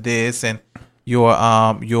up to this, and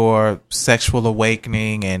your sexual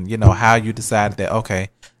awakening, and how you decided that, okay,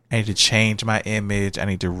 I need to change my image. I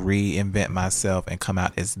need to reinvent myself and come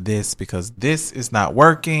out as this, because this is not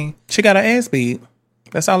working. She got her ass beat.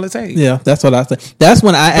 That's all it takes. Yeah, that's what I said. That's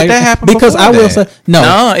when I that happened because I will say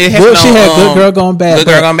no. It happened. She had Good Girl Gone Bad. Good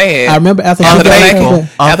Girl Gone Bad. I remember after unfaithful,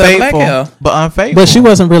 but unfaithful. But she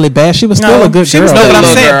wasn't really bad. She was still a good girl. No, but I'm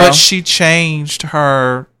saying, but she changed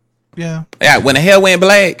her. Yeah. When the hair went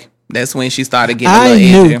black, that's when she started getting a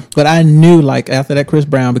little edgier. But I knew, like, after that Chris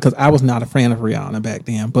Brown, because I was not a fan of Rihanna back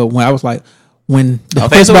then. But when I was like, when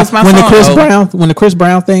the Chris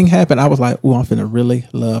Brown thing happened, I was like, "Oh, I'm finna really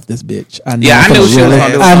love this bitch." I knew she was gonna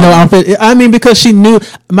do it. I mean, because she knew.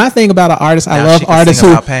 My thing about an artist, I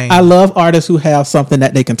love artists who have something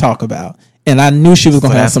that they can talk about. And I knew she was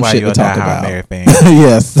gonna have some shit to talk about.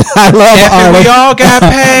 Yes, I love artists. We all got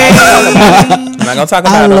paid. I'm not gonna talk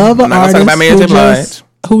about them. I'm not gonna talk about Mary J. Blige.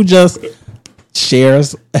 Who just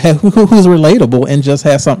shares, who's relatable and just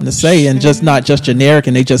has something to say, and just not just generic,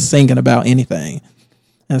 and they just singing about anything.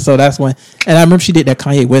 And so that's when, and I remember she did that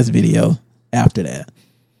Kanye West video after that.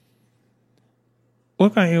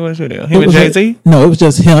 What Kanye West video? He was Jay-Z? No, it was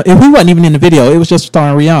just him. He wasn't even in the video. It was just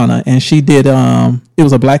starring Rihanna, and she did. It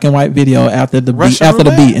was a black and white video after the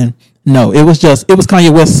beating. No, it was Kanye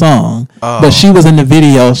West's song, but she was in the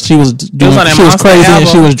video. She was crazy album. And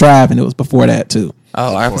she was driving. It was before that too.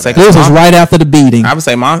 Oh, I would say this was right after the beating. I would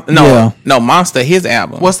say Monster, his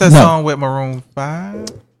album. What's that song with Maroon 5?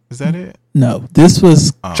 Is that it? No, this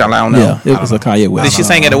was. I don't know. Yeah, it was a Kanye West. Did she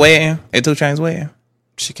sing at a wedding? At 2 Chainz wedding?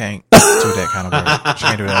 She can't do that kind of work. She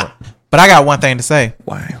can't do that. But I got one thing to say.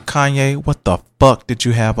 Why? Kanye, what the fuck did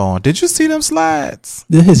you have on? Did you see them slides?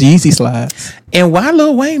 His Yeezy slides. And why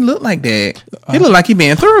Lil Wayne look like that? He look like he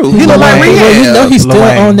been through. He look like rehab. He's still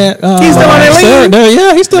on that. He's still on that lean.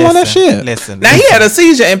 Yeah, he's still on that shit. Now he had a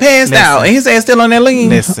seizure and passed out, and his ass still on that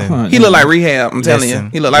lean. He look like rehab. I'm telling you,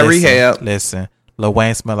 he look like rehab. Listen, Lil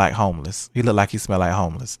Wayne smelled like homeless. He looked like he smelled like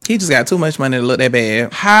homeless. He just got too much money to look that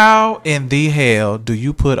bad. How in the hell do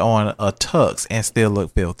you put on a tux and still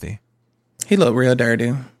look filthy? He looked real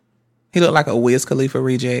dirty. He looked like a Wiz Khalifa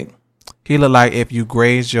reject. He looked like if you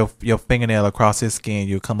grazed your fingernail across his skin,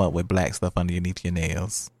 you'd come up with black stuff underneath your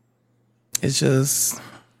nails. It's just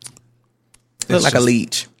look like a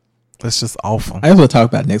leech. It's just awful. I guess we'll talk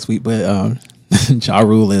about it next week, but Ja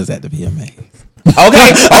Rule is at the VMAs. Okay. And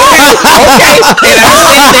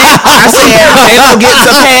I said they don't get the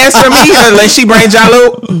pass from me unless she bring Ja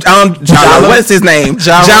Rule. What's his name?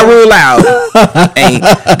 Ja Rule out. Ain't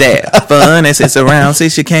that fun? As it's around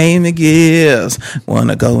since you came to give.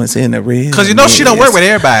 Wanna go and sit in the real? Because you know she don't work with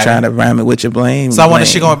everybody. Trying to rhyme it with your blame. So I wonder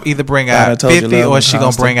she gonna either bring out 50 or she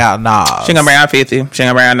gonna bring out Nas. She gonna bring out 50. She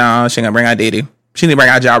gonna bring out Nas. She gonna bring out Diddy. She need to bring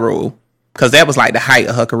out Ja Rule. Because that was like the height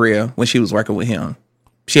of her career when she was working with him.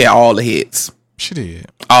 She had all the hits. She did.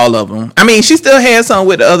 All of them. I mean, she still had some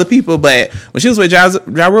with the other people, but when she was with Ja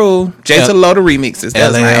Rule, Jay to the Loader remixes.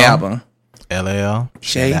 That was my album. LL.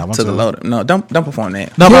 Jay to the Loader. No, don't perform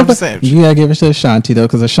that. No, but I'm just saying. You gotta give it to Ashanti though,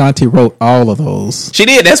 because Ashanti wrote all of those. She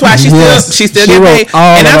did. That's why she still get paid.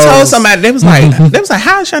 And I told somebody they was like,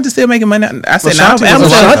 how Ashanti still making money? I said, I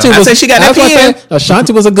said she got that pen.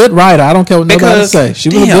 Ashanti was a good writer. I don't care what nobody say. She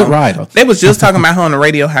was a good writer. They was just talking about her on the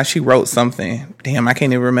radio how she wrote something. Damn, I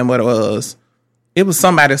can't even remember what it was. It was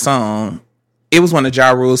somebody's song. It was one of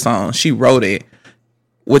Ja Rule's songs. She wrote it.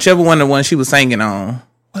 Whichever one of the ones she was singing on.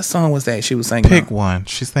 What song was that she was singing Pick one.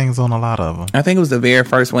 She sings on a lot of them. I think it was the very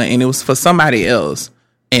first one, and it was for somebody else.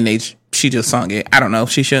 And she just sung it. I don't know.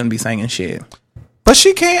 She shouldn't be singing shit. But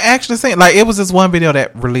she can't actually sing. Like, it was this one video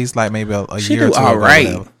that released like maybe a year or two all ago.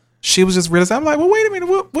 Right. She was just really. I'm like, well, wait a minute.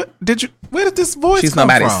 Where did this voice She's come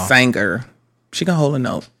nobody's from? singer. She can hold a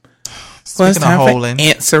note. Speaking of holding.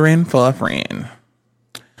 Answering for a friend.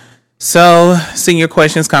 So, send your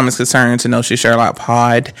questions, comments, concerns to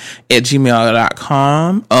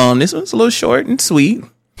noshitsherlockpod@gmail.com. This one's a little short and sweet.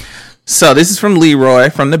 So, this is from Leroy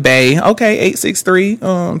from the Bay. Okay, 863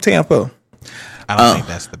 Tampa. Oh. I don't think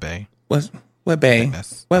that's the Bay. What Bay?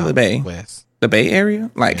 Where's the Bay? West. The Bay Area?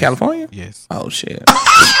 Like California? Yes. Oh, shit.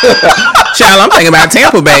 Child, I'm thinking about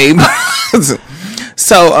Tampa, babe.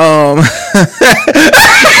 So,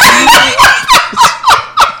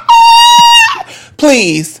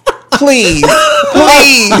 please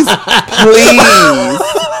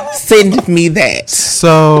send me that.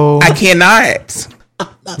 So I cannot.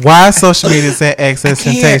 Why social media said Excess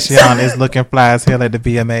Temptation is looking fly as hell at the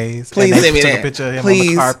VMAs? Please and send me took that. a picture of him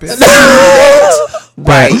Please. on the carpet.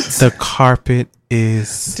 Right. The carpet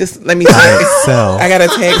is Just let me by tell you. itself I gotta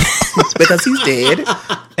text because he's dead.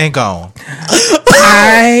 and gone.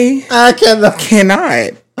 I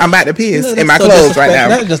cannot. I'm about to piss in my clothes right now.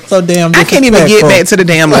 That's just so damn I can't even get back to the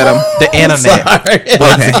damn letter. The internet.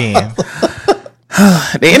 Once again.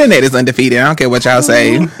 The internet is undefeated. I don't care what y'all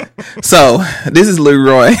say. So this is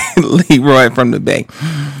Leroy from the Bay.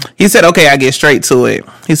 He said, okay, I get straight to it.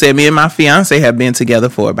 He said, me and my fiance have been together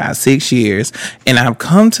for about 6 years, and I've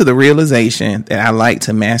come to the realization that I like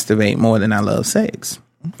to masturbate more than I love sex.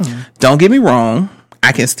 Mm-hmm. Don't get me wrong.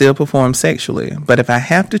 I can still perform sexually, but if I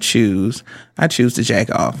have to choose, I choose to jack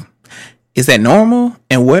off. Is that normal?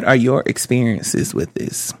 And what are your experiences with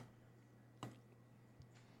this?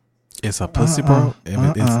 It's a pussy bro.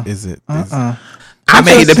 Is it? I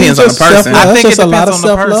mean, it depends on the person. I think it a depends lot of on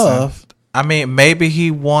the person. self-love. I mean, maybe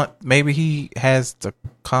he has to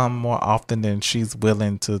come more often than she's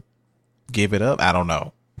willing to give it up. I don't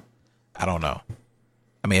know. I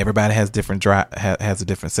mean, everybody has different drive, has a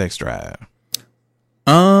different sex drive.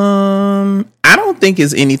 I don't think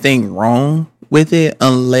there's anything wrong with it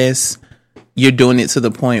unless you're doing it to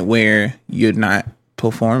the point where you're not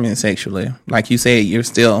performing sexually. Like you said, you're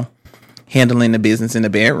still handling the business in the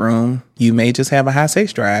bedroom. You may just have a high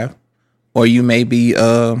sex drive, or you may be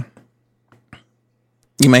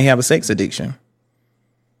you may have a sex addiction.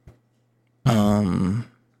 I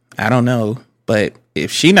don't know, but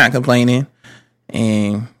if she not complaining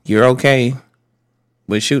and you're okay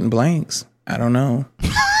with shooting blanks, I don't know.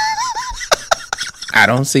 I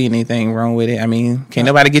don't see anything wrong with it. I mean, can't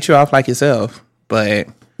nobody get you off like yourself, but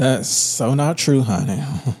That's so not true, honey.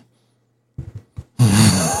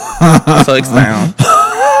 so expound.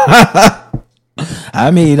 I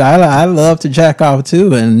mean, I love to jack off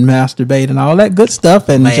too and masturbate and all that good stuff,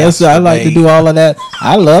 and just I like to do all of that.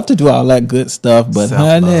 I love to do all that good stuff, but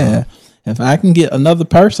honey, if I can get another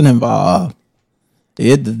person involved,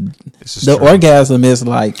 the orgasm is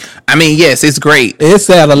like. I mean, yes, it's great. It's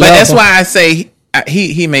at a level. But that's why I say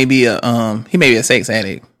he may be a sex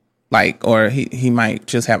addict, like, or he might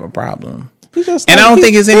just have a problem. And I don't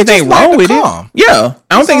think there's anything wrong with it. Yeah,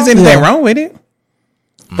 I don't think there's anything wrong with it.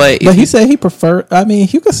 But he said he preferred. I mean,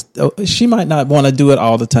 she might not want to do it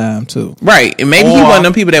all the time too. Right, and maybe he one of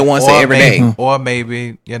them people that wants it every day. Or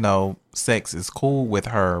maybe sex is cool with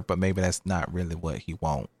her, but maybe that's not really what he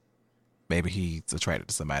wants. Maybe he's attracted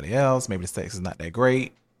to somebody else. Maybe the sex is not that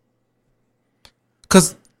great.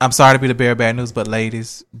 Because I'm sorry to be the bearer of bad news, but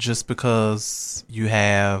ladies, just because you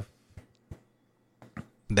have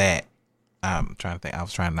that, I'm trying to think. I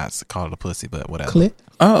was trying not to call it a pussy, but whatever. Clit?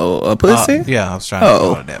 Oh, a pussy? Yeah, I was trying to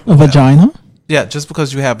call it that. A vagina? Yeah, just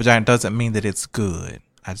because you have vagina doesn't mean that it's good.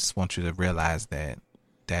 I just want you to realize that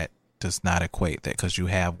does not equate that because you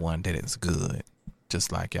have one that it's good.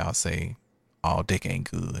 Just like y'all say, all dick ain't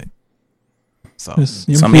good. So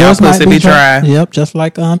some of y'all pussy be dry. Yep, just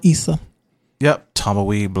like Issa. Yep,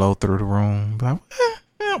 tumbleweed blow through the room.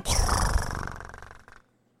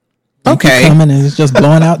 Okay, coming and it's just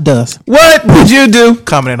blowing out dust. What would you do?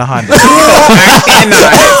 Coming in a Honda.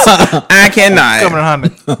 I cannot. Coming in a Honda.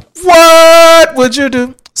 What would you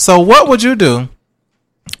do? So what would you do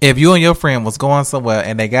if you and your friend was going somewhere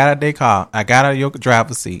and they got out their car, I got out of your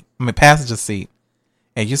passenger seat,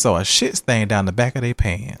 and you saw a shit stain down the back of their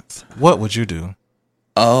pants? What would you do?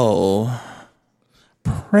 Oh,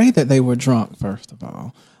 pray that they were drunk. First of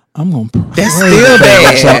all, I'm gonna pray. That's still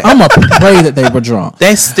bad. I'm gonna pray that they were drunk.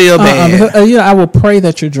 That's still bad. I will pray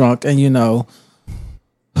that you're drunk, and oh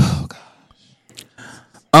gosh.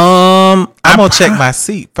 I'm gonna check my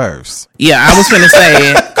seat first. Yeah, I was finna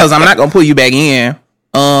say because I'm not gonna pull you back in.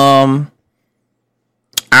 I'll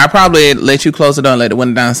probably let you close the door and let the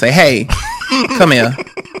window down and say, "Hey, come here."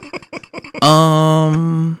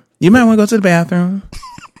 You might want to go to the bathroom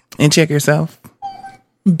and check yourself.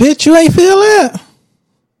 Bitch, you ain't feel that.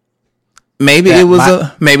 Maybe it's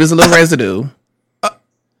a little residue.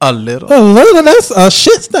 A little. That's a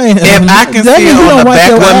shit stain. If I can see it on the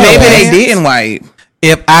back, maybe they didn't wipe.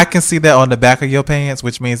 If I can see that on the back of your pants,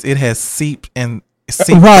 which means it has seeped right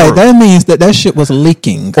through. That means that shit was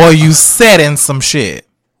leaking, or you sat in some shit.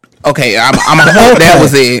 Okay, I'm gonna hope that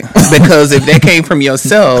was it, because if that came from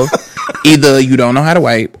yourself, either you don't know how to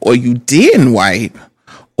wipe, or you didn't wipe,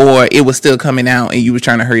 or it was still coming out and you was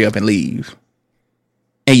trying to hurry up and leave,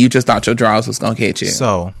 and you just thought your drawers was gonna catch it.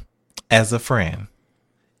 So, as a friend,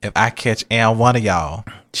 if I catch one of y'all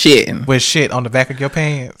shitting with shit on the back of your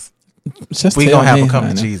pants, just we gonna have to come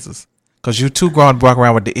to Jesus, because you too grown to walk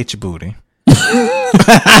around with the itchy booty.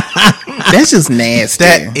 That's just nasty.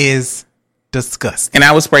 That is disgusting. And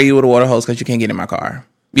I would spray you with a water hose because you can't get in my car.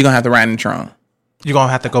 You're gonna have to ride in the trunk. You're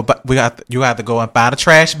gonna have to go. You have to go and find a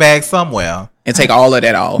trash bag somewhere and take all of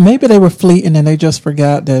that off. Maybe they were fleeting and they just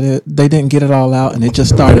forgot that they didn't get it all out and it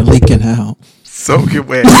just started leaking out. Soak it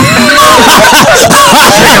wet.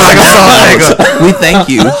 We thank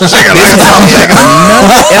you. This is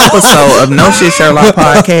another episode of No Shit Sherlock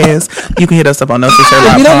Podcast. You can hit us up on No Shit Sherlock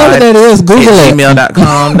Pod. If you don't know what that is, Google it.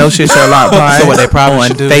 gmail.com. No Shit Sherlock Pod. So what they probably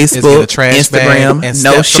should do Facebook, is get a trash Instagram, and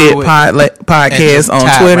No Shit Podcast on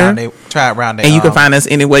Twitter. Try it around there. And you can find us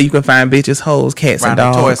anywhere you can find bitches, hoes, cats, and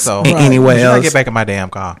dogs, and anywhere else. I get back in my damn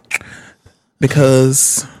car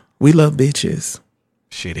because we love bitches.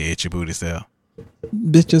 Shit, itchy booty cell.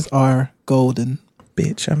 Bitches are golden.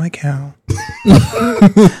 Bitch, I'm a cow.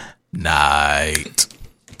 Night.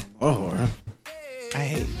 Oh, I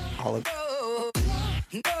hate all of